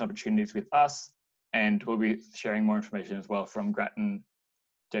events and opportunities with us. And we'll be sharing more information as well from Grattan,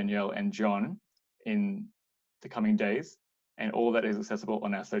 Danielle, and John in the coming days. And all that is accessible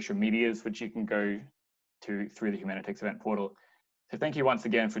on our social medias, which you can go to through the Humanitix event portal. So thank you once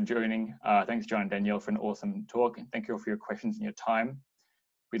again for joining. Thanks, John and Danielle, for an awesome talk. And thank you all for your questions and your time.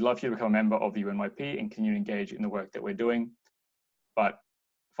 We'd love for you to become a member of the UNYP and continue to engage in the work that we're doing. But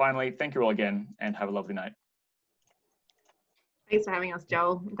finally, thank you all again and have a lovely night. Thanks for having us,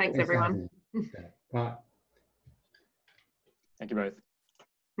 Joel. Thanks everyone. Bye. Thank you both.